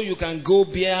forth, so you can go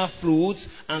bear fruits,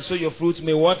 and so your fruits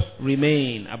may what?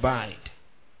 Remain, abide.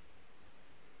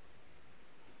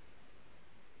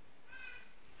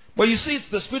 But you see, it's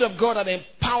the Spirit of God that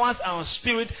empowers our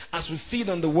spirit as we feed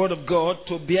on the Word of God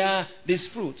to bear these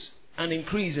fruits and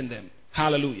increase in them.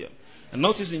 Hallelujah. And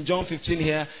notice in John 15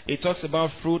 here, it talks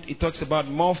about fruit, it talks about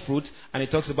more fruit, and it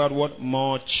talks about what?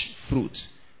 Much fruit.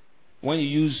 When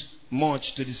you use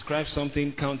much to describe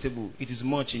something countable, it is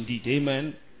much indeed.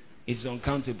 Amen. It's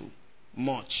uncountable.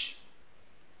 Much.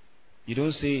 You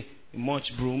don't say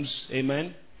much brooms.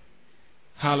 Amen.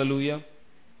 Hallelujah.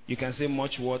 You can say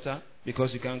much water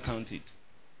because you can't count it.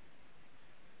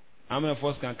 How many of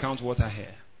us can count water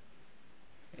here?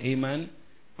 Amen.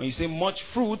 When you say much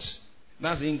fruit,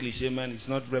 that's English, amen. It's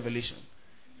not revelation.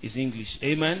 It's English,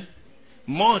 amen.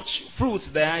 Much fruit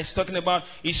there is talking about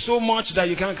is so much that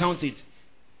you can't count it.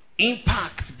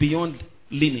 Impact beyond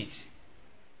limit.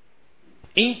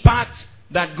 Impact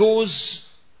that goes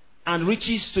and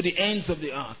reaches to the ends of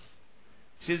the earth.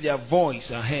 It says their voice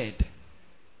are heard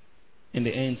in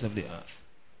the ends of the earth.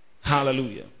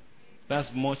 Hallelujah.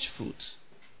 That's much fruit.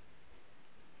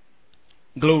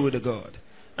 Glory to God.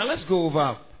 Now let's go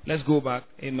back,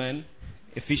 amen.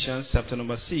 Ephesians chapter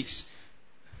number 6.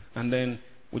 And then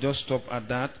we just stop at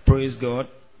that. Praise God.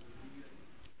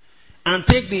 And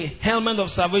take the helmet of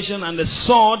salvation and the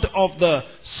sword of the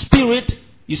Spirit.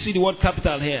 You see the word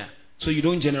capital here. So you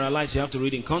don't generalize. You have to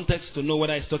read in context to know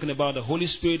whether it's talking about the Holy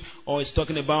Spirit or it's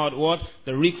talking about what?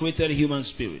 The recreated human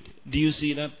spirit. Do you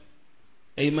see that?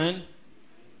 Amen.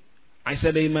 I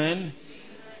said amen.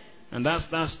 And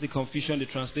that's the confusion the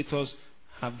translators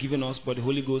have given us, but the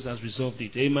Holy Ghost has resolved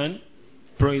it. Amen.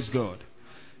 Praise God.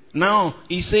 Now,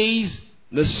 he says,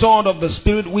 the sword of the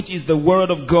Spirit, which is the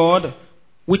word of God,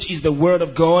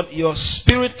 your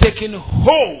spirit taking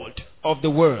hold of the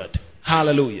word.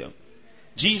 Hallelujah.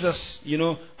 Jesus,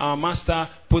 our master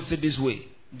puts it this way.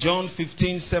 John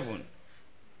 15:7.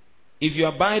 If you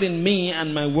abide in me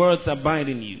and my words abide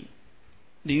in you.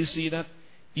 Do you see that?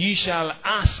 You shall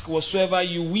ask whatsoever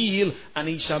you will, and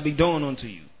it shall be done unto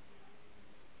you.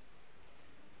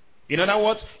 In other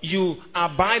words, you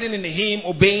abiding in him,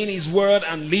 obeying his word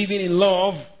and living in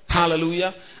love.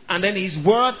 Hallelujah. And then his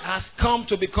word has come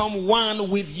to become one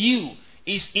with you.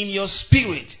 It's in your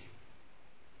spirit.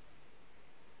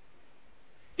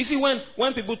 You see,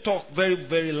 when people talk very,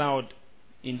 very loud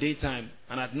in daytime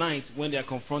and at night when they are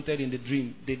confronted in the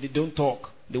dream, they don't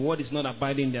talk. The word is not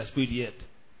abiding in their spirit yet.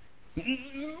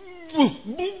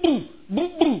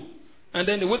 And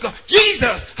then they wake up,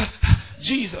 Jesus!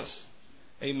 Jesus!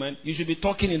 Amen. You should be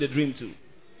talking in the dream too.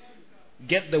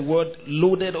 Get the word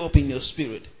loaded up in your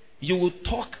spirit. You will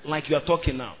talk like you are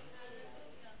talking now.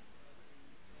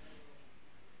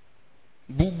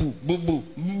 Boo, boo, boo, boo,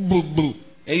 boo, boo.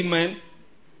 Amen.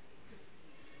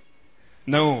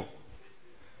 No.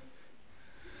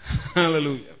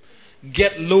 Hallelujah.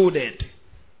 Get loaded.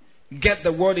 Get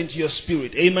the word into your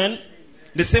spirit. Amen.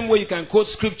 The same way you can quote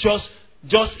scriptures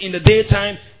just in the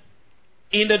daytime.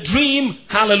 In the dream,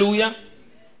 hallelujah.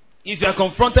 If you are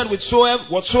confronted with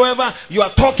whatsoever, you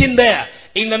are talking there.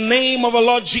 In the name of the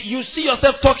Lord, you see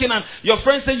yourself talking, and your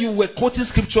friend said you were quoting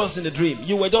scriptures in the dream.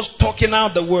 You were just talking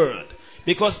out the word.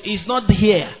 Because it's not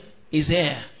here, it's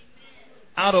here.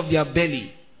 Out of their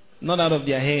belly, not out of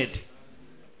their head.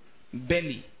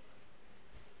 Belly.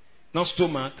 Not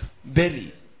stomach,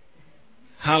 belly.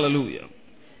 Hallelujah.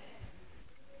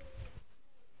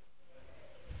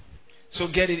 So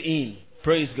get it in.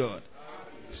 Praise God.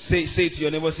 Say to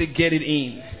your neighbor, say, get it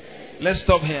in. Let's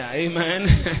stop here.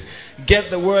 Amen. Get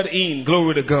the word in.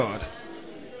 Glory to God.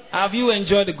 Have you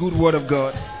enjoyed the good word of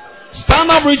God? Stand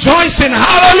up rejoicing.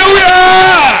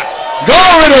 Hallelujah.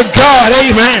 Glory to God.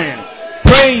 Amen.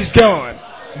 Praise God.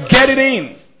 Get it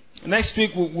in. Next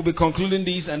week we'll be concluding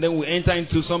this, and then we'll enter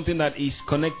into something that is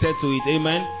connected to it.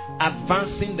 Amen.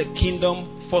 Advancing the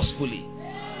kingdom forcefully.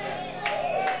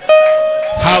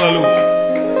 Hallelujah.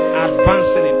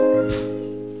 Advancing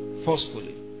it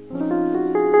forcefully.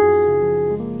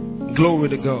 Glory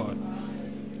to God.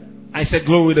 I said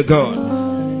glory to God.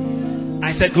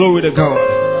 I said glory to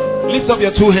God. Lift up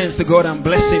your two hands to God and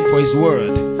bless Him for His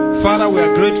word. Father, we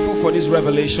are grateful for this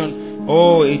revelation.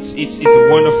 Oh, it's a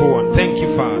wonderful one. Thank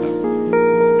you, Father.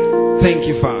 Thank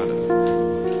you, Father.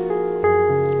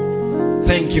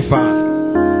 Thank you, Father.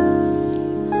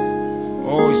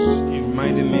 Oh, you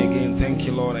reminded me again. Thank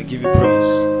you, Lord. I give you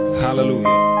praise.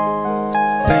 Hallelujah.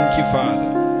 Thank you, Father.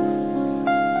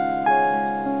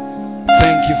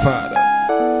 Thank you, Father.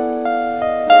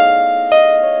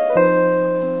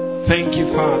 Thank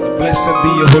you, Father. Blessed be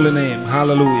your holy name.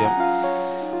 Hallelujah.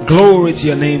 Glory to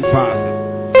your name, Father.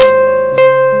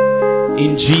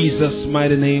 In Jesus'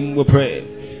 mighty name we pray.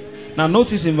 Now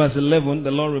notice in verse 11,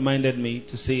 the Lord reminded me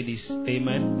to say this.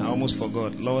 Amen. I almost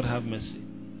forgot. Lord have mercy.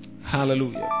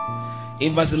 Hallelujah.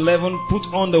 In verse 11, put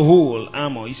on the whole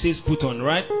armor. He says put on,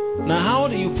 right? Now how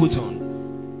do you put on?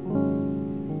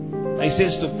 He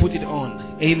says to put it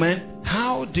on. Amen.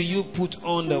 How do you put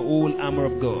on the whole armor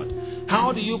of God?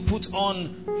 How do you put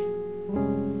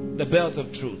on the belt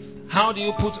of truth? How do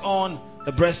you put on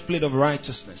the breastplate of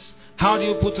righteousness? How do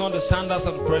you put on the sandals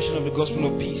of the preparation of the gospel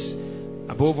of peace?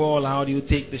 Above all, how do you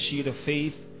take the shield of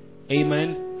faith?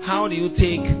 Amen. How do you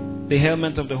take the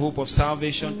helmet of the hope of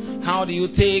salvation? How do you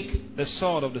take the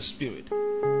sword of the Spirit,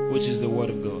 which is the word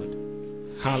of God?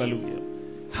 Hallelujah.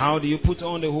 How do you put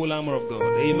on the whole armor of God?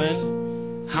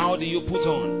 Amen. How do you put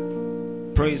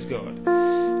on? Praise God.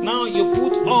 Now you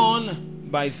put on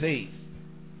by faith.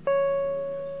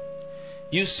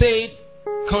 You say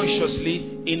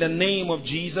consciously, in the name of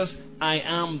Jesus, I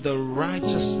am the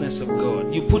righteousness of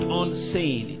God. You put on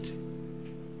saying it.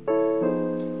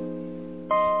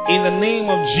 In the name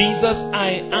of Jesus, I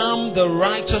am the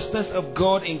righteousness of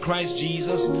God in Christ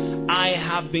Jesus. I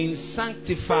have been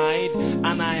sanctified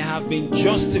and I have been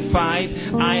justified.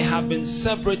 I have been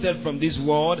separated from this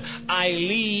world. I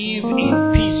live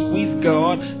in peace with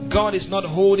God. God is not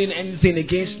holding anything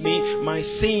against me. My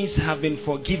sins have been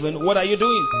forgiven. What are you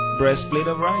doing? Breastplate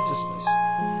of righteousness.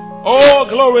 Oh,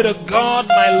 glory to God.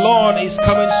 My Lord is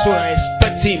coming soon. I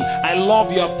expect Him. I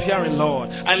love your appearing,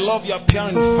 Lord. I love your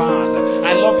appearing, Father.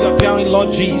 I love your appearing,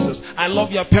 Lord Jesus. I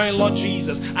love your appearing, Lord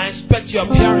Jesus. I expect your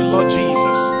appearing, Lord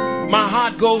Jesus. My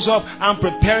heart goes up. I'm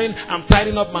preparing. I'm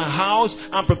tidying up my house.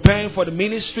 I'm preparing for the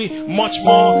ministry much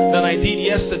more than I did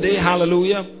yesterday.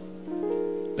 Hallelujah.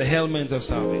 The helmet of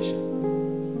salvation.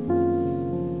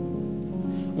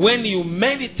 When you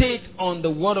meditate on the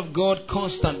word of God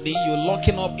constantly, you're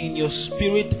locking up in your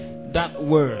spirit that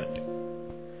word.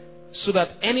 So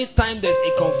that anytime there's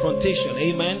a confrontation,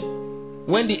 amen,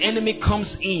 when the enemy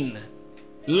comes in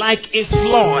like a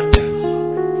flood,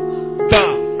 the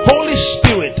Holy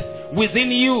Spirit within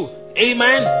you,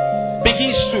 amen,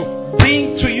 begins to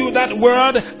bring to you that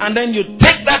word, and then you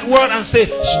take that word and say,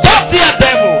 stop there,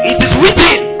 devil, it is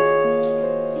written.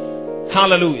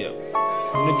 Hallelujah.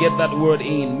 To get that word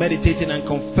in, meditating and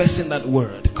confessing that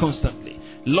word constantly,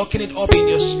 locking it up in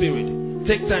your spirit.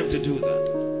 Take time to do that.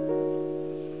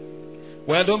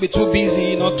 Well, don't be too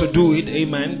busy not to do it.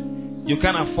 Amen. You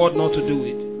can't afford not to do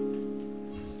it.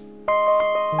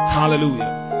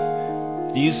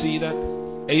 Hallelujah. Do you see that?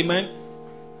 Amen.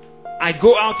 I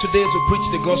go out today to preach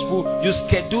the gospel. You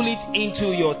schedule it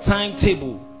into your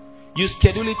timetable. You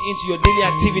schedule it into your daily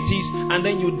activities, and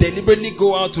then you deliberately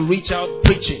go out to reach out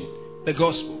preaching the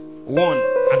gospel.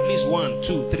 At least 1,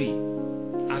 2, 3.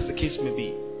 as the case may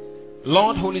be.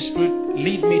 Lord, Holy Spirit,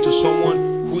 lead me to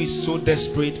someone who is so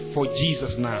desperate for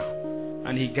Jesus now.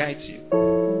 And He guides you.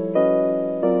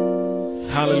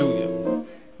 Hallelujah.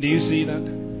 Do you see that?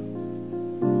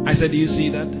 I said, do you see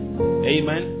that?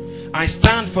 Amen. I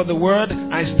stand for the word.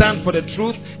 I stand for the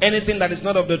truth. Anything that is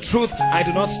not of the truth, I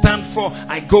do not stand for.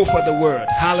 I go for the word.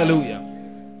 Hallelujah.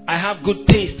 I have good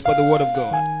taste for the word of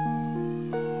God.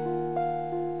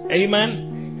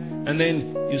 Amen. And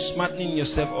then you smartening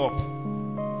yourself up.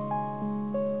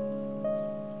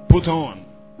 Put on.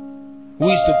 Who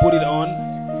is to put it on?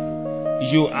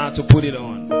 You are to put it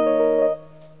on.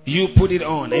 You put it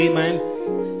on.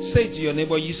 Amen. Say to your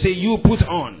neighbor, you say, you put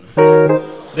on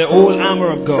the whole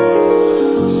armor of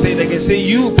God. Say it again. Say,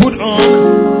 you put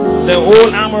on the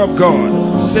whole armor of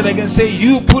God. Say it again. Say,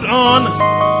 you put on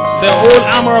the whole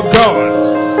armor of God.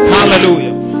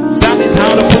 Hallelujah. That is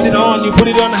how to put it on. You put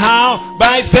it on how?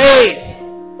 By faith.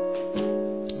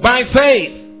 By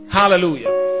faith. Hallelujah.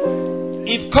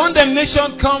 If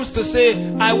condemnation comes to say,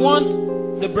 I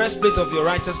want the breastplate of your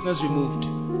righteousness removed,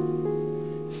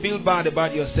 feel bad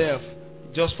about yourself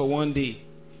just for one day.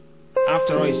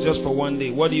 After all, it's just for one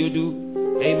day. What do?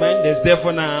 Amen. There's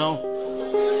therefore now.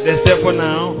 There's therefore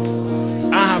now.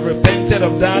 I have repented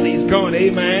of that. It's gone.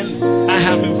 Amen. I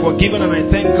have been forgiven and I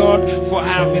thank God for I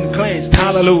have been cleansed.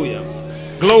 Hallelujah.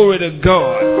 Glory to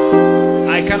God.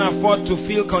 I can't afford to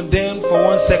feel condemned for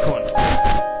 1 second.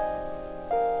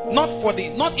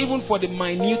 Not even for the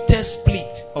minutest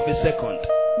split of a second.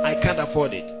 I can't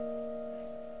afford it.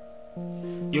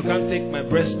 You can't take my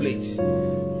breastplate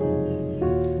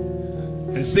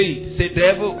and say it. Say,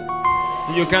 devil,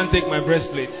 you can't take my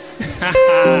breastplate.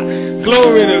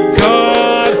 Glory to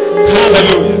God.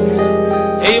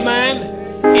 Hallelujah. Amen.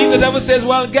 If the devil says,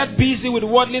 well, get busy with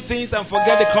worldly things and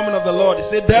forget the coming of the Lord, he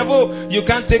said, devil, you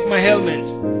can't take my helmet.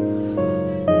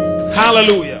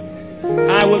 Hallelujah.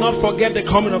 I will not forget the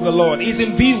coming of the Lord. He's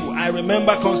in view. I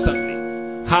remember constantly.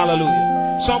 Hallelujah.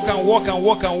 Some can walk and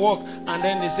walk and walk, and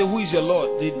then they say, who is your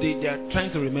Lord? They are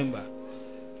trying to remember.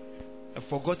 I've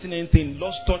forgotten anything,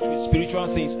 lost touch with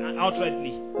spiritual things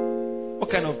outrightly. What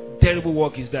kind of terrible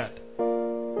work is that?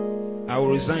 I will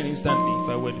resign instantly if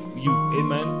I were you.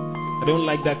 Amen. I don't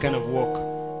like that kind of work.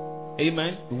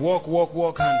 Amen. Walk,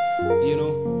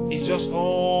 and it's just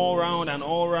all round and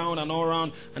all round and all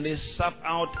round, and they sap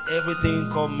out everything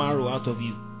called marrow out of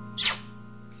you.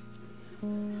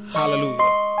 Hallelujah.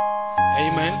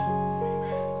 Amen.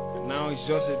 Now it's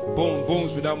just a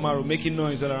bones without marrow, making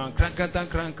noise all around. Crank. Amen.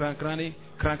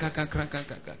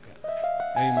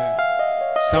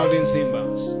 Sounding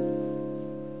cymbals.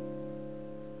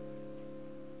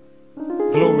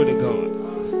 Glory to God.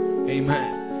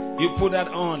 Amen. You put that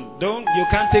on. You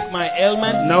can't take my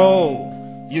helmet.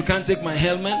 No. You can't take my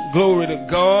helmet. Glory to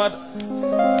God.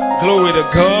 Glory to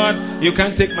God. You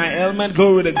can't take my helmet.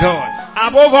 Glory to God.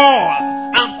 Above all,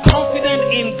 I'm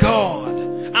confident in God.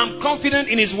 I'm confident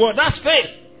in His word. That's faith.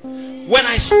 When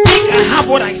I speak, I have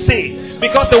what I say.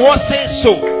 Because the word says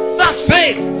so. That's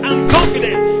faith. I'm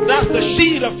confident. That's the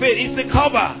shield of faith. It's the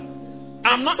cover.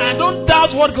 I don't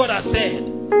doubt what God has said.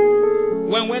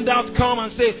 When doubts come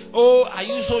and say, oh, are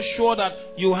you so sure that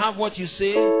you have what you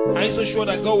say? Are you so sure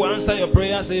that God will answer your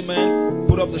prayers? Amen.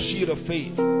 Put up the shield of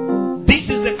faith. This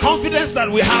is the confidence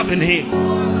that we have in Him.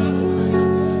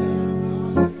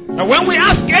 And when we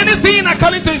ask anything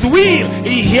according to His will,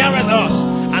 He heareth us.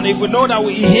 And if we know that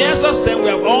He hears us, then we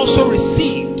have also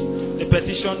received the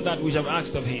petition that we have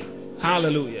asked of Him.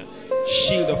 Hallelujah.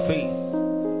 Shield of faith.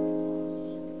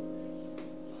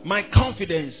 My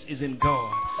confidence is in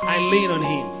God. I lean on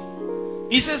Him.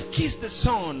 He says, kiss the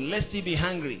Son, lest He be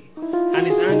hungry, and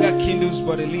His anger kindles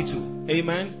but a little.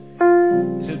 Amen.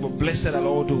 He says, but blessed are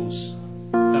all those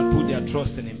that put their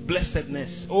trust in Him.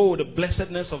 Blessedness. Oh, the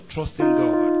blessedness of trusting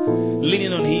God.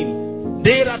 Leaning on Him.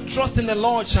 They that trust in the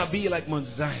Lord shall be like Mount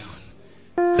Zion,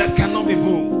 that cannot be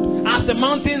moved. As the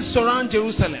mountains surround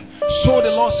Jerusalem, so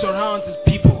the Lord surrounds His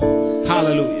people.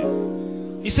 Hallelujah.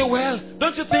 He said, well,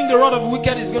 don't you think the rod of the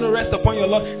wicked is going to rest upon your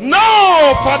Lord?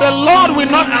 No, for the Lord will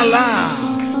not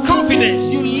allow. Confidence,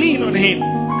 you lean on Him.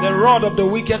 The rod of the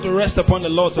wicked to rest upon the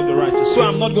Lord of the righteous. So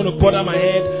I'm not going to bother my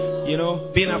head,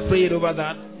 being afraid over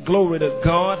that. Glory to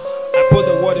God. I put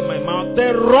the word in my mouth.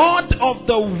 The rod of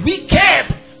the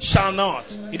wicked shall not.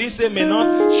 He didn't say may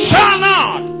not. Shall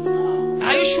not.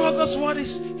 Are you sure God's word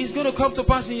is going to come to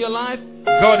pass in your life?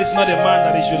 God is not a man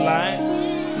that He should lie.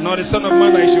 Nor the Son of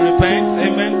Man that He should repent.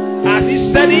 Amen. As He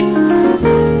said it,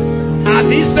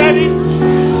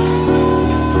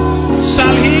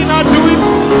 shall He not do it?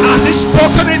 As He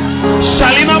spoken it,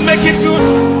 shall He not make it good?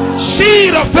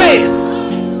 Shield of faith.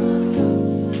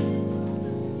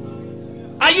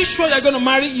 Are you sure you're going to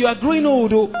marry? You are growing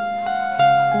old. Oh.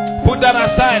 Put that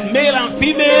aside. Male and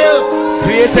female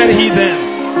created he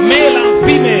them. Male and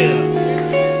female.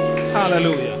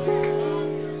 Hallelujah.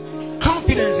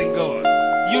 Confidence in God.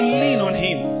 You lean on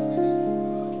Him.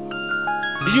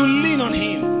 You lean on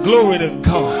Him. Glory to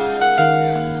God.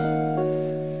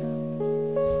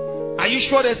 Are you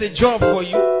sure there's a job for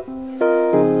you?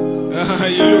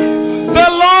 The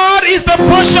Lord is the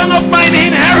portion of mine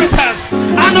inheritance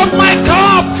and of my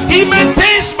cup. He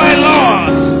maintains my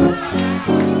laws.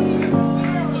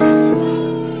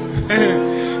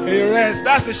 You rest.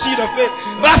 That's the sheet of faith.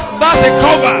 That's the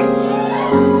cover.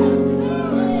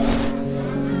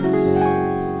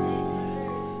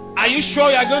 Are you sure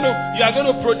you are going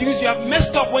to produce? You have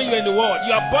messed up when you're in the world.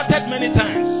 You have aborted many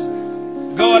times.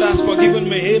 God has forgiven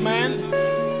me. Amen.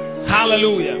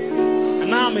 Hallelujah. And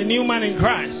now I'm a new man in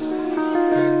Christ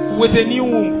with a new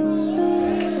womb.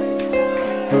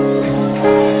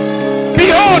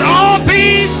 Behold, all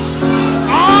things.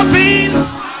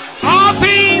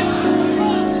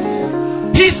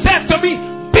 He said to me,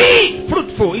 be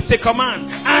fruitful. It's a command.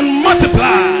 And multiply.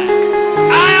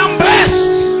 I am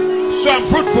blessed. So I'm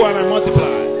fruitful and I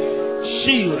multiply.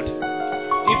 Shield.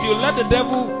 If you let the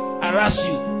devil harass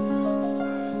you,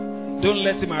 don't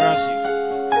let him harass you.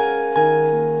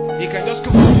 He can just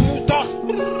come talk.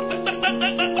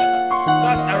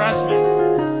 That's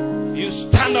harassment. You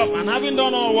stand up and having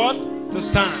done all what? To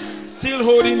stand. Still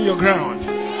holding your ground.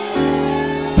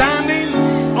 Standing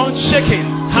unshaken.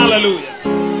 Hallelujah.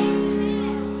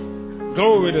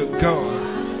 Glory to God.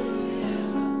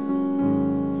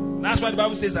 That's why the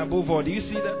Bible says above all. Do you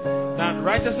see that? That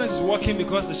righteousness is working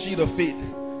because the shield of faith.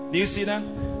 Do you see that?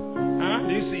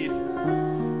 Do you see it?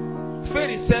 Faith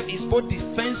itself is both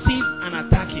defensive and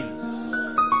attacking.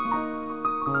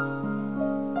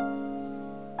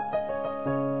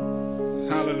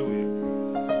 Hallelujah.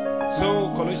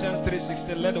 So Colossians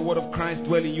 3:16, let the word of Christ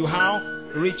dwell in you. How?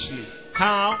 Richly.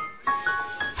 How?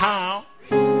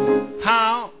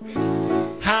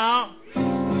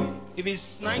 If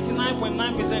it's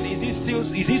 99.9%, is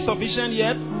it sufficient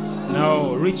yet?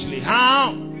 No, richly.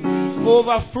 How?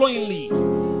 Overflowingly.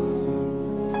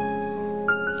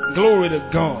 Glory to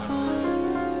God.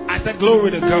 I said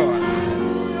glory to God.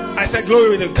 I said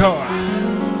glory to God.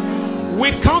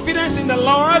 With confidence in the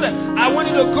Lord, I want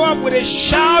you to go up with a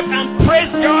shout and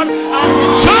praise God and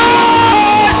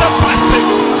rejoice the blessing.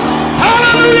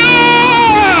 Hallelujah!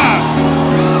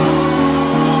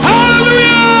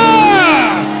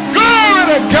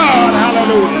 God,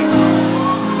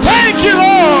 hallelujah. Thank you,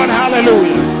 Lord,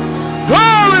 hallelujah.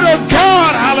 Glory to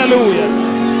God, hallelujah.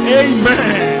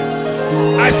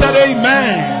 Amen. I said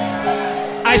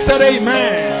amen. I said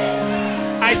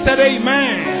amen. I said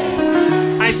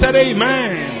amen. I said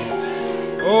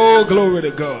amen. Oh, glory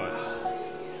to God.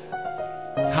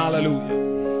 Hallelujah.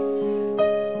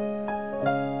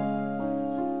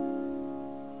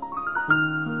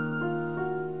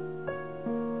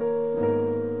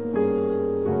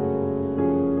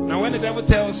 The devil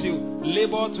tells you,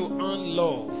 labor to earn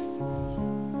love.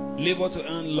 Labor to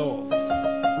earn love.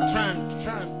 Try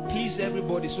and please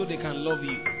everybody so they can love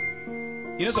you.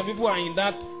 You know, some people are in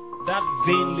that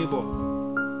vain labor.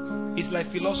 It's like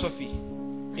philosophy,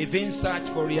 a vain search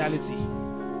for reality.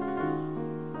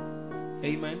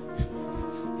 Amen.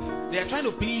 They are trying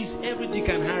to please every Dick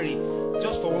and Harry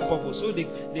just for one purpose, so they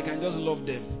can just love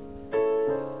them.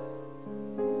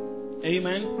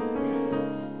 Amen.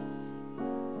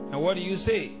 And what do you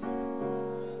say?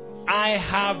 I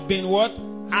have been what?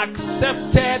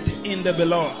 Accepted in the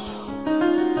beloved.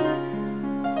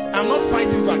 I'm not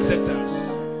fighting for acceptance.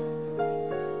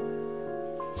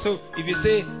 So if you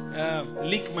say,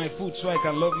 lick my foot so I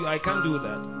can love you, I can't do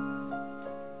that.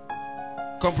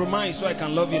 Compromise so I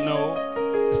can love you, no.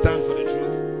 Stand for the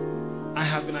truth. I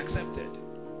have been accepted.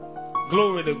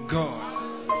 Glory to God.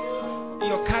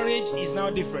 Your courage is now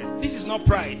different. This is not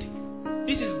pride.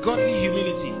 This is godly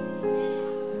humility.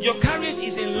 Your courage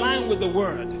is in line with the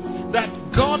word that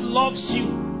God loves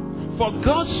you. For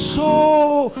God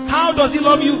so, how does He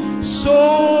love you?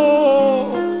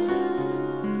 So.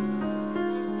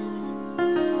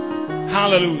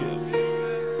 Hallelujah.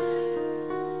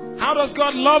 How does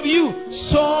God love you?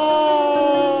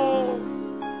 So.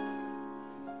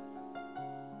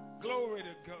 Glory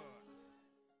to God.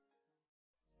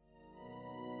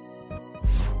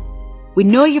 We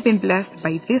know you've been blessed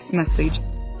by this message.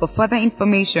 For further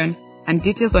information and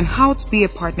details on how to be a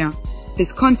partner,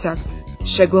 please contact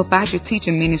Segun Obadje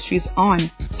Teaching Ministries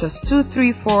on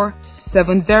 +234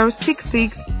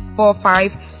 7066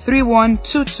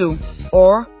 453122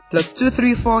 or plus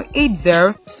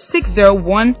 23480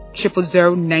 601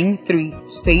 00093.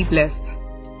 Stay blessed.